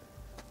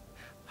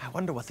 I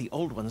wonder what the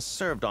old ones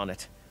served on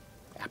it.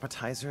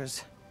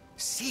 Appetizers?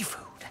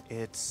 Seafood?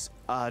 It's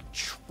a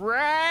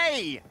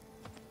tray!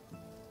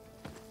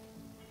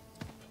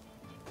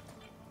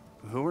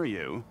 Who are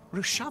you?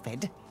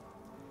 Rushavid?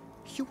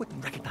 You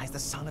wouldn't recognize the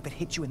sun if it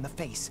hit you in the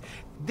face.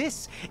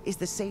 This is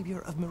the savior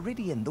of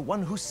Meridian, the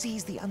one who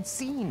sees the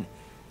unseen.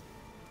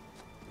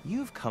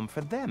 You've come for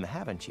them,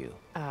 haven't you?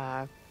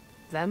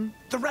 Them?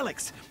 The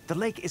relics! The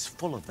lake is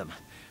full of them.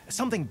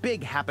 Something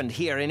big happened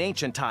here in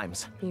ancient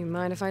times. You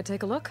mind if I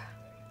take a look?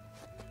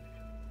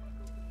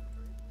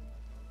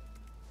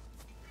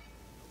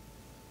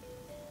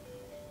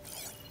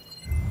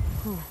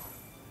 Whew.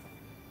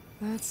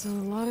 That's a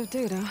lot of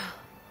data.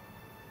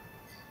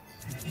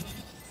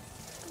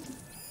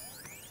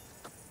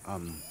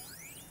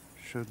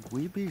 Should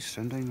we be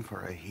sending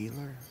for a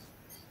healer?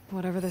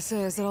 Whatever this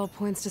is, it all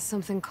points to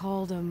something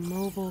called a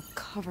mobile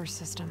cover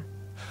system.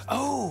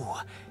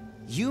 Oh!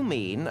 You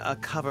mean a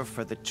cover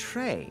for the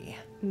tray?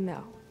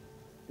 No.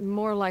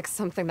 More like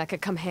something that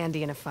could come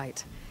handy in a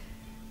fight.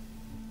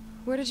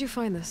 Where did you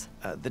find this?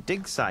 The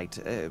dig site,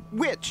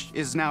 Which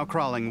is now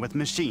crawling with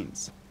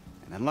machines.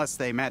 And unless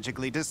they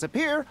magically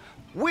disappear,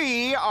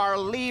 we are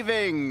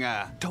leaving!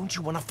 Don't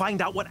you want to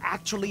find out what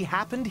actually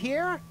happened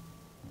here?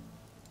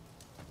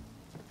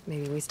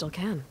 Maybe we still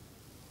can.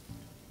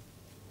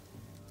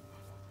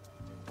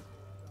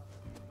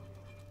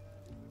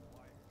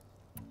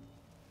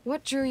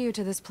 What drew you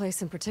to this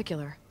place in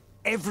particular?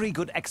 Every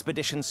good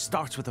expedition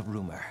starts with a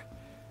rumor.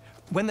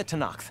 When the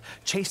Tenakth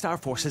chased our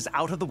forces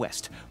out of the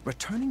west,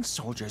 returning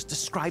soldiers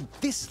described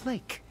this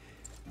lake,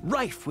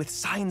 rife with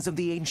signs of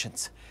the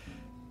ancients.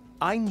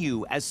 I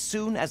knew as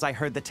soon as I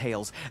heard the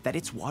tales that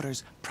its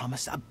waters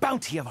promised a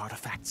bounty of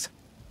artifacts.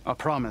 A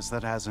promise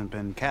that hasn't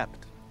been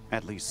kept,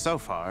 at least so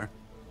far.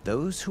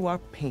 Those who are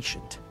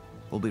patient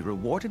will be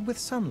rewarded with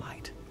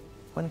sunlight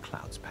when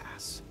clouds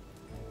pass.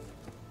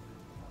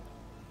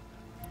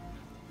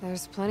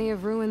 There's plenty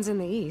of ruins in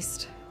the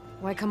east.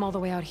 Why come all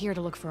the way out here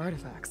to look for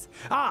artifacts?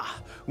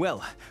 Ah,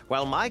 well,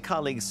 while my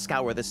colleagues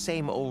scour the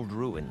same old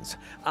ruins,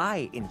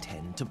 I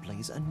intend to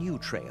blaze a new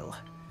trail.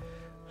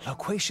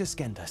 Loquacious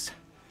Gendas,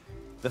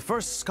 the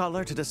first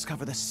scholar to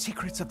discover the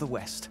secrets of the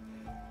West.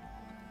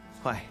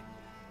 Why,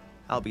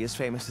 I'll be as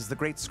famous as the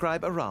great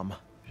scribe Aram.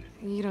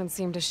 You don't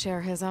seem to share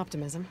his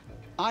optimism.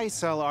 I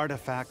sell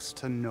artifacts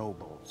to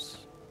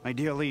nobles.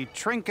 Ideally,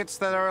 trinkets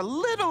that are a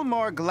little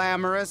more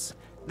glamorous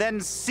than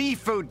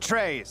seafood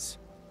trays.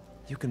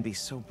 You can be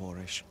so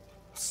boorish.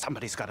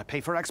 Somebody's got to pay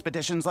for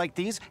expeditions like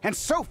these, and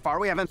so far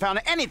we haven't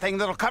found anything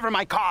that'll cover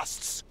my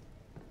costs.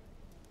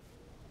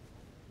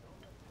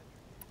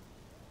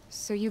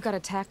 So you got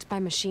attacked by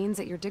machines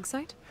at your dig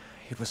site?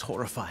 It was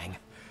horrifying.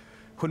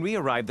 When we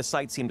arrived, the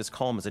sight seemed as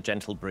calm as a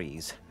gentle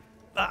breeze.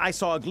 I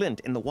saw a glint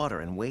in the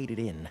water and waded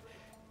in.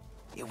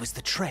 It was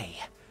the tray.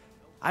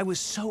 I was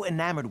so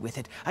enamored with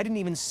it, I didn't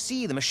even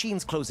see the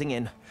machines closing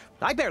in.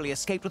 I barely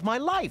escaped with my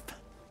life.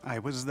 I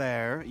was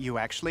there. You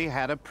actually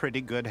had a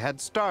pretty good head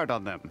start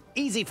on them.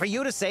 Easy for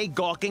you to say,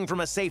 gawking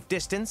from a safe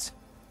distance.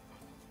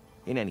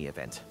 In any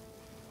event,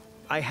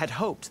 I had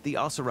hoped the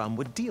Oseram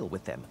would deal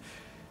with them.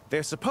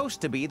 They're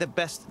supposed to be the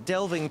best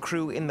delving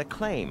crew in the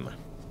claim.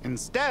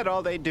 Instead,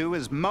 all they do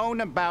is moan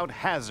about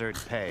hazard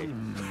pay.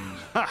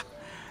 Ha!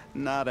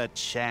 Not a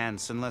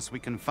chance unless we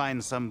can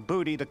find some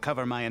booty to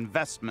cover my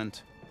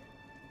investment.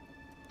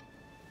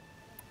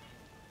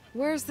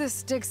 Where's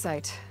this dig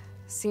site?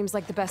 Seems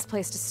like the best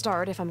place to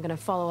start if I'm gonna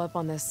follow up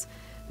on this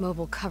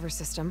mobile cover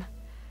system.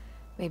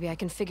 Maybe I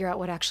can figure out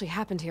what actually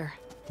happened here.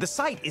 The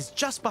site is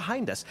just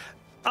behind us,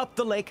 up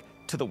the lake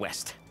to the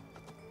west.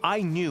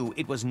 I knew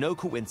it was no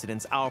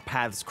coincidence our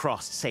paths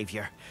crossed,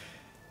 Savior.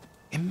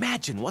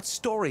 Imagine what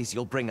stories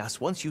you'll bring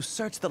us once you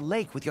search the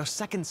lake with your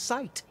second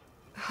sight.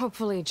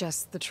 Hopefully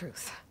just the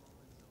truth.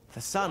 The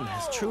sun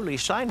has truly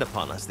shined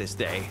upon us this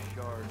day.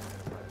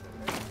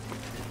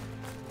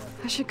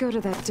 I should go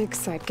to that dig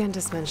site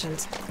Gentis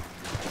mentioned.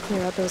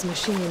 Clear out those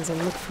machines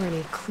and look for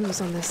any clues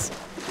on this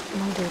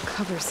mobile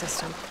cover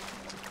system.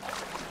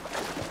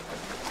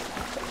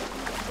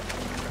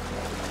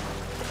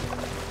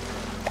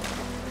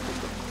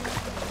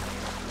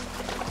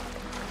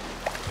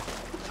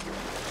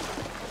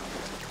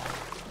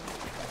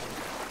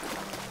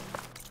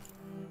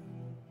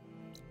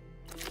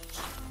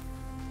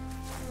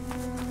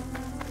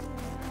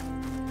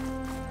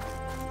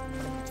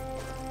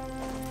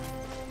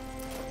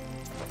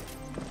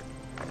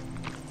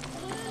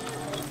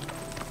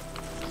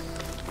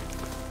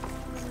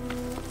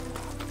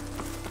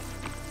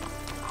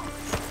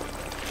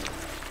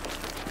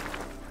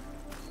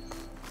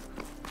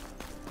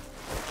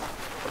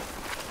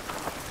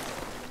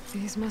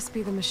 These must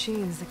be the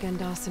machines that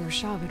Gendas and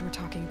Rashavid were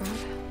talking about.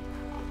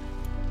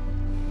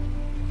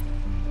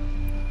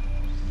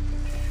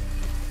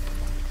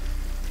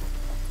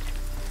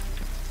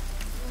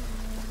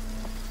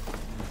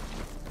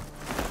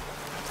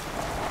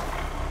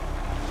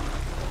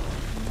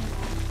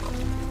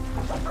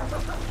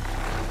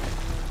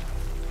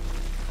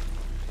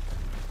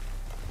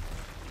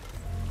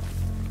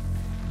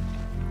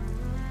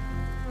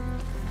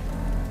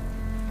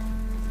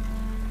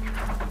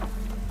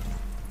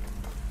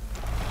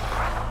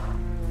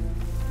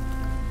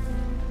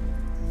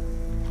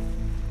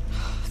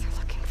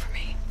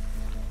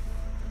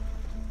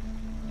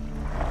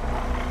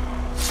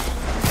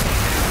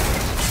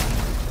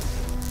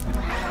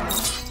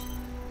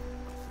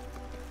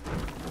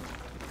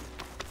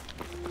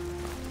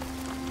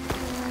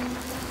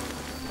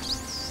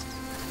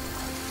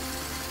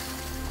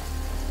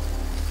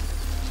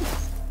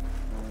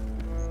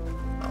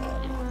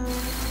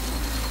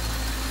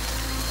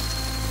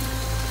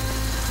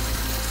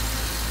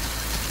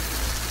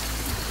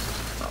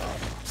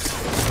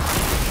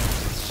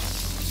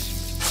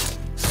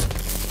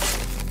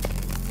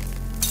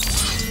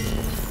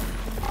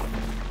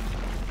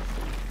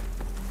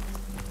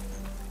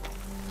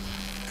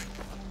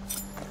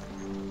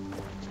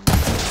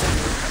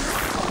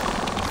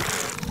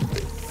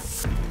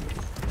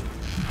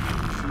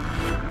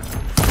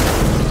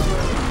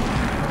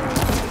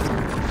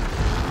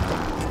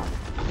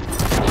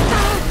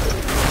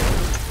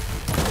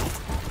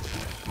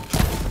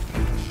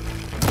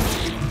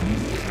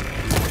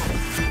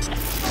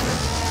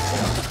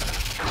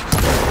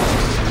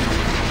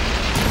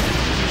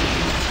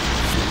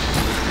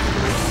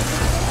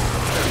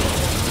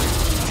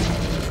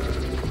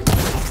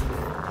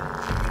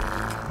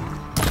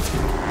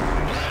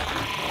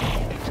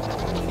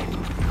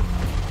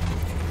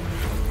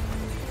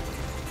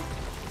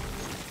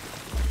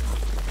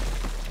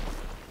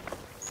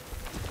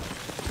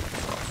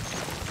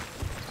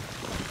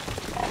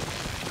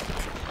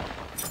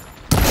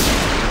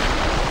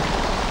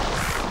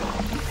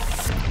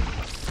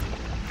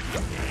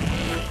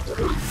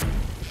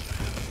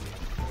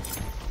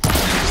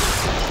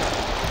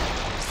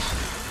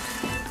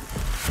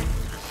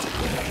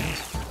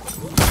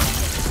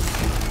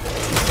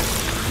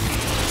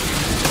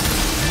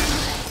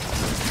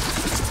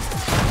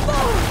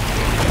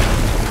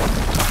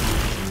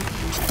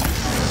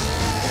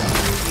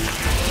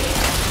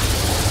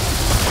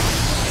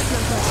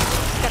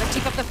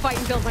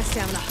 Build my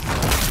stamina.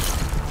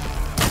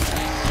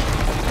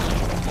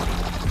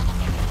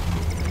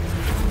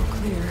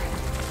 Clear.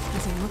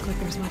 Doesn't look like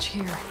there's much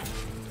here.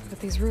 But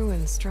these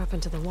ruins drop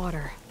into the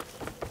water.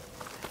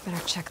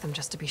 Better check them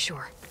just to be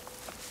sure.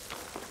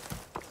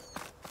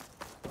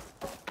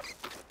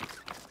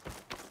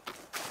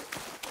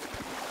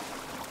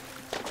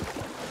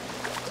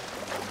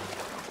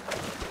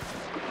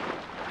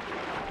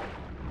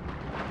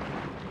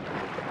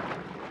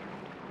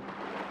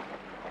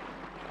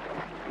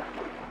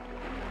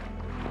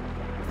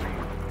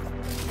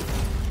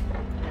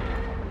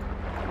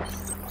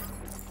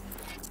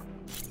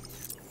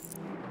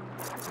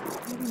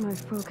 My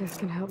focus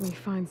can help me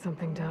find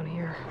something down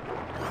here.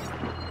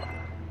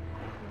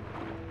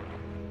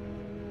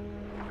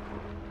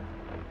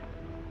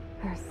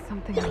 There's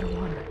something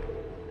underwater.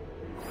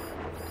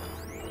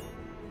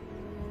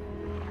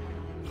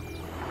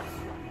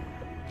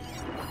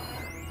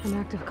 An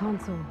active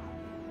console.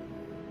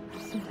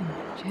 There's something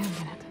jammed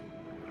in it.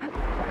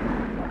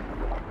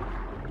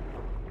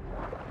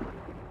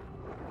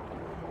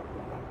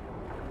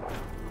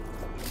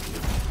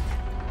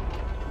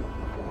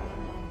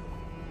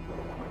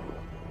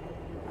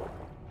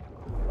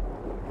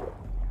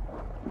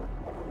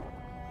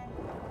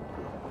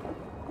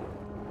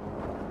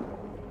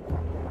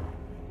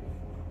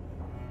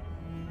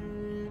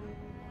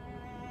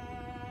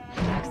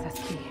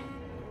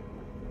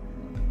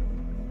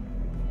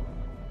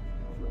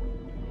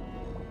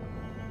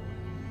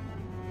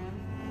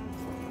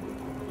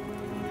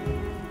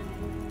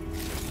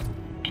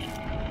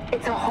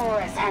 It's a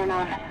Horus,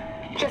 Hernon.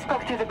 Just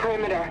broke through the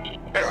perimeter.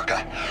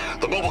 Erica,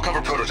 the mobile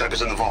cover prototype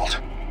is in the vault.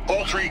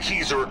 All 3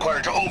 keys are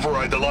required to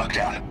override the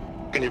lockdown.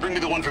 Can you bring me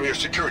the one from your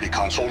security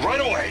console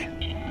right away?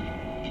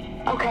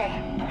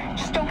 Okay.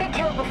 Just don't get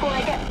killed before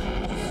I get...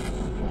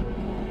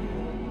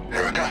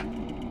 Erica?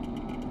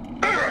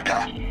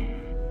 Erica!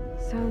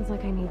 Sounds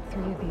like I need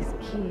 3 of these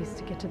keys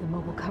to get to the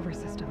mobile cover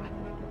system.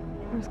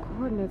 There's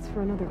coordinates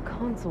for another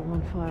console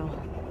on file.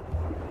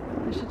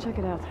 I should check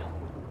it out.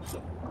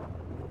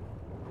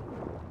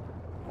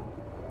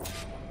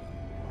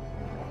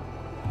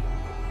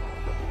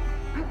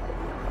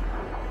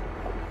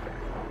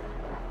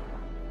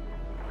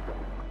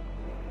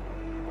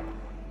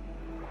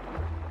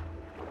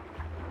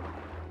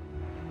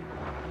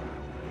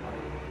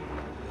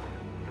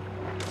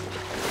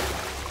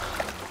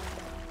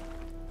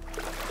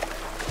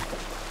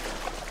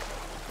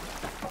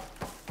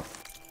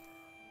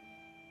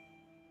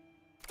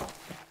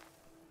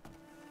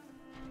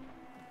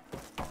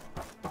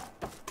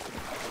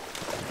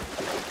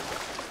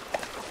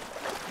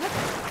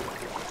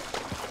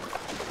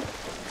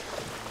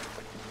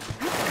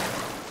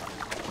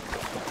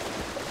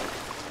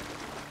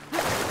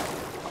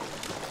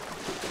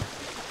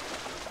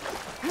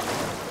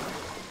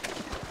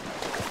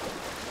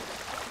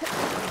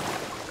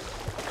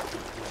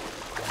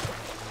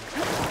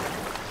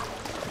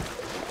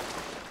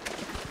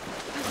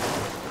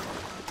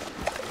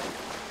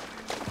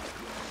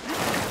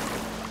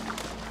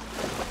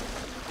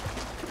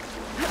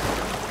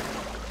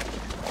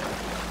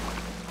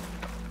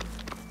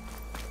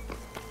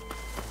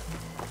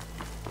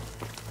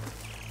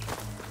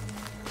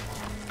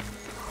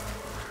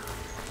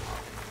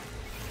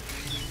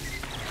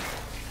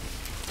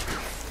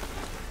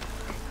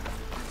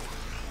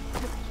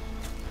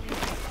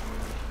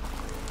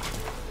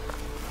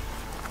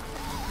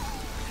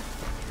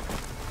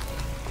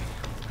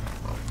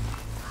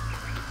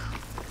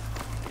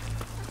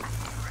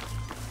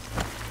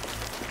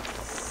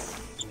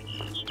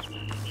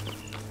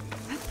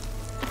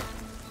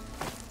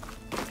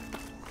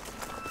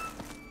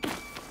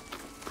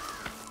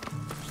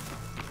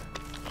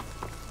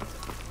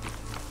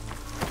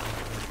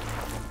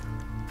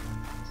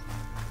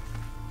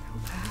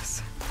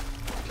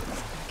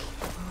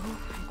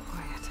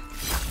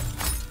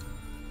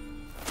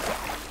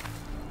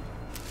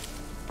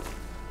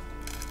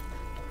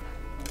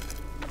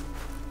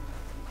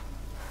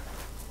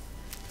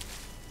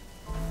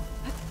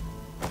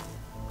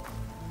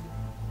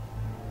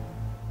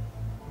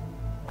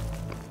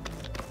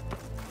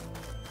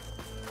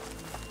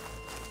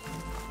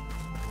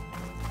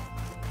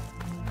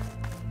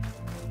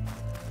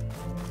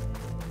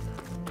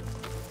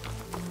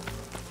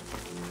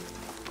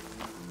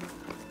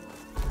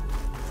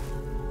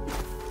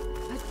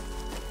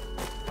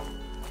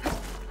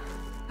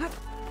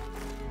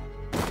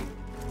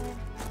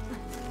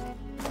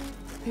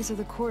 These are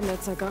the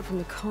coordinates I got from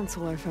the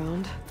console I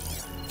found.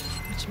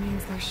 Which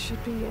means there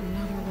should be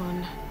another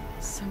one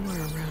somewhere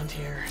around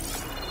here.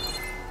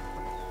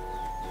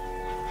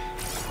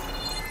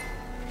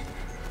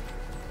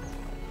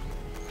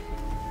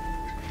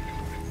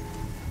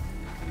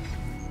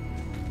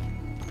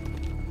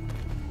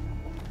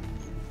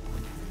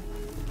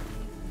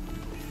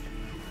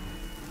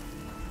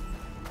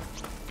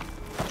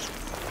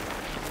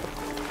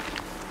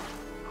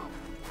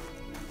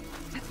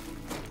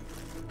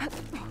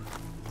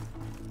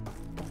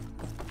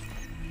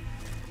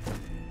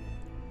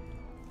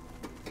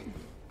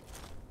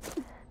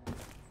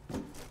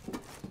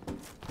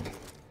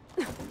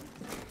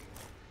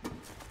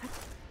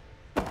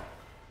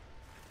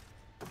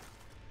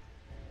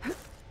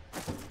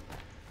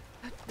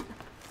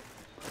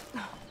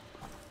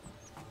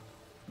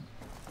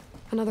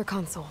 Another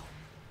console.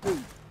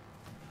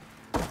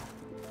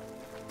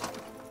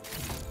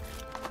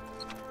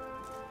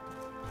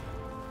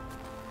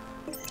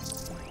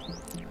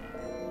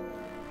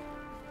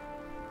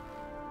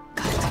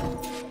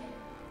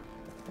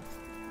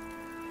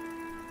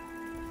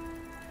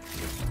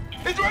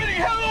 It's raining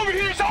hell over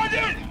here,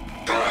 Sergeant!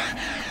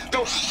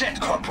 Don't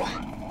shit, Corporal.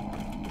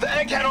 The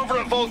egghead over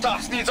at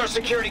Voltos needs our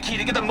security key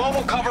to get the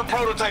mobile cover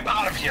prototype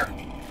out of here.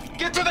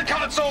 Get to the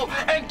console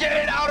and get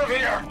it out of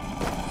here!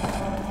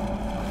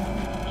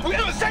 We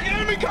have a second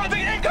enemy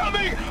contact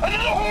incoming! Another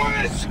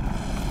Horus!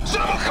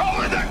 Someone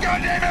call in that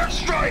goddamn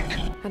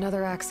airstrike!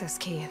 Another access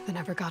key that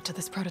never got to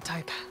this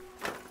prototype.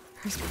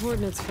 There's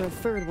coordinates for a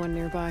third one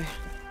nearby.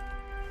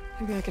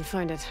 Maybe I can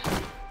find it.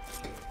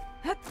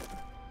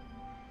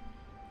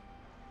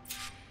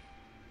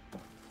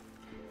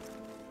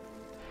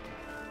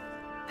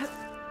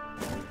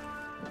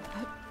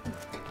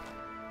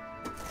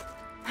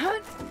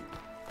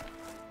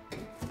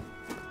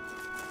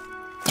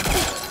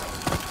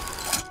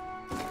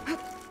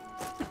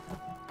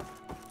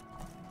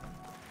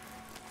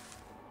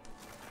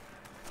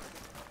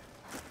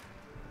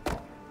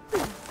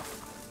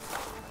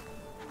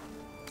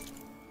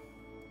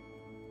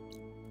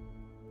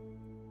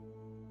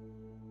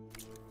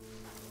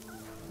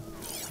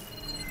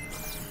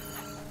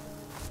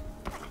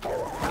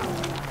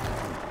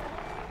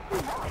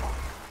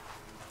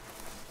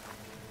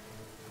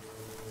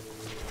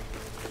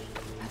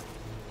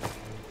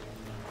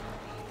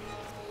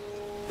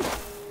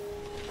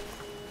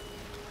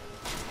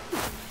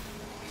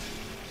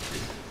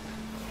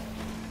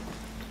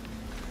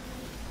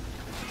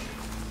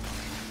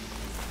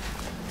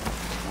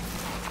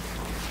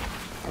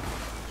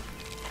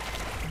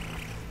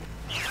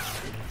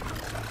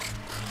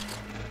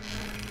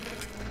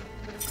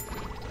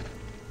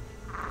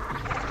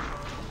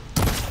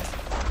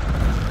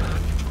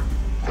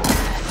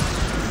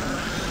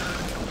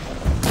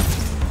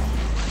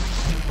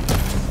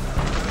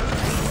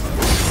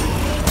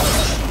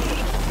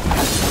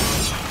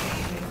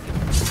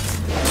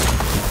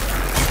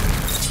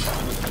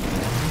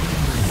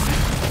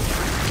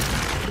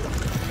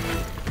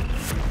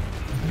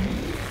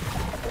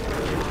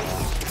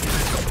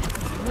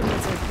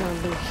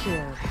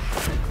 here.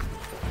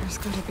 There's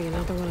gotta be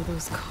another one of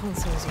those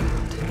consoles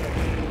around.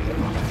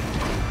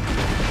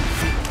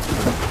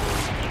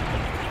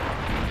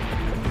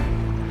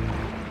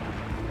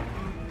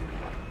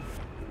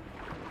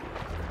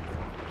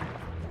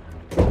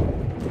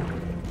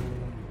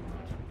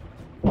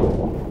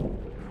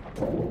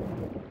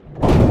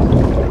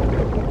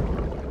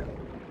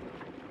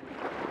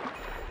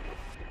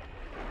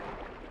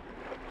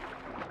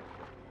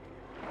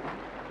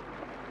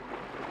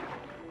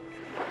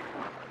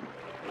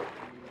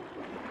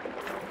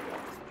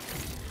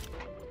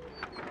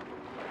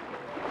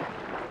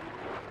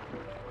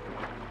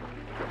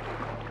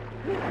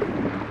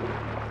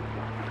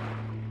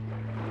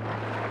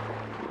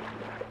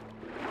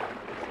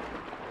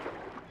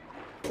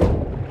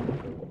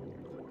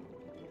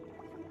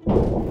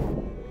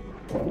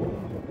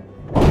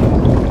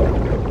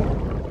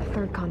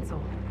 Third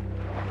console.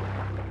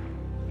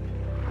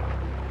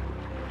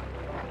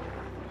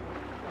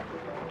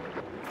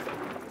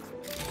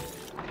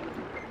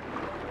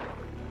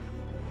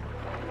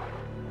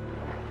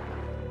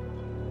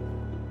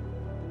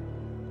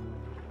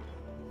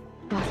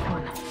 Last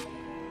one.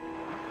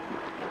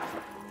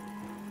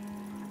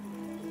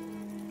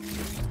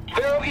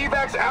 They're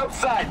evacs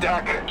outside,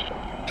 Doc.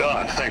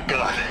 Done, thank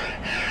God.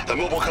 The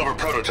mobile cover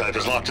prototype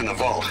is locked in the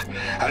vault.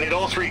 I need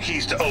all 3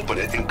 keys to open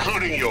it,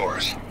 including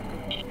yours.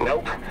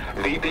 Nope.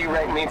 VP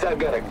rank means I've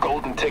got a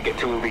golden ticket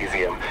to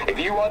Elysium. If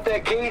you want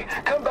that key,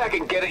 come back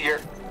and get it your...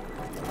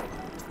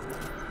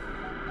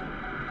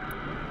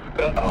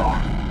 Uh-oh.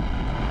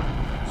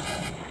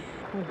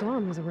 Well,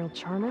 Dawn was a real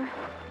charmer.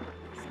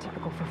 It's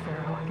typical for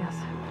Pharaoh, I guess.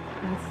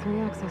 That's 3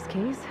 access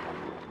keys.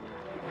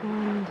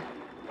 And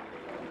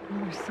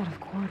another set of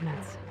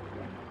coordinates.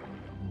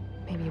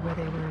 Maybe where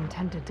they were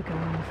intended to go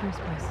in the first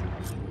place.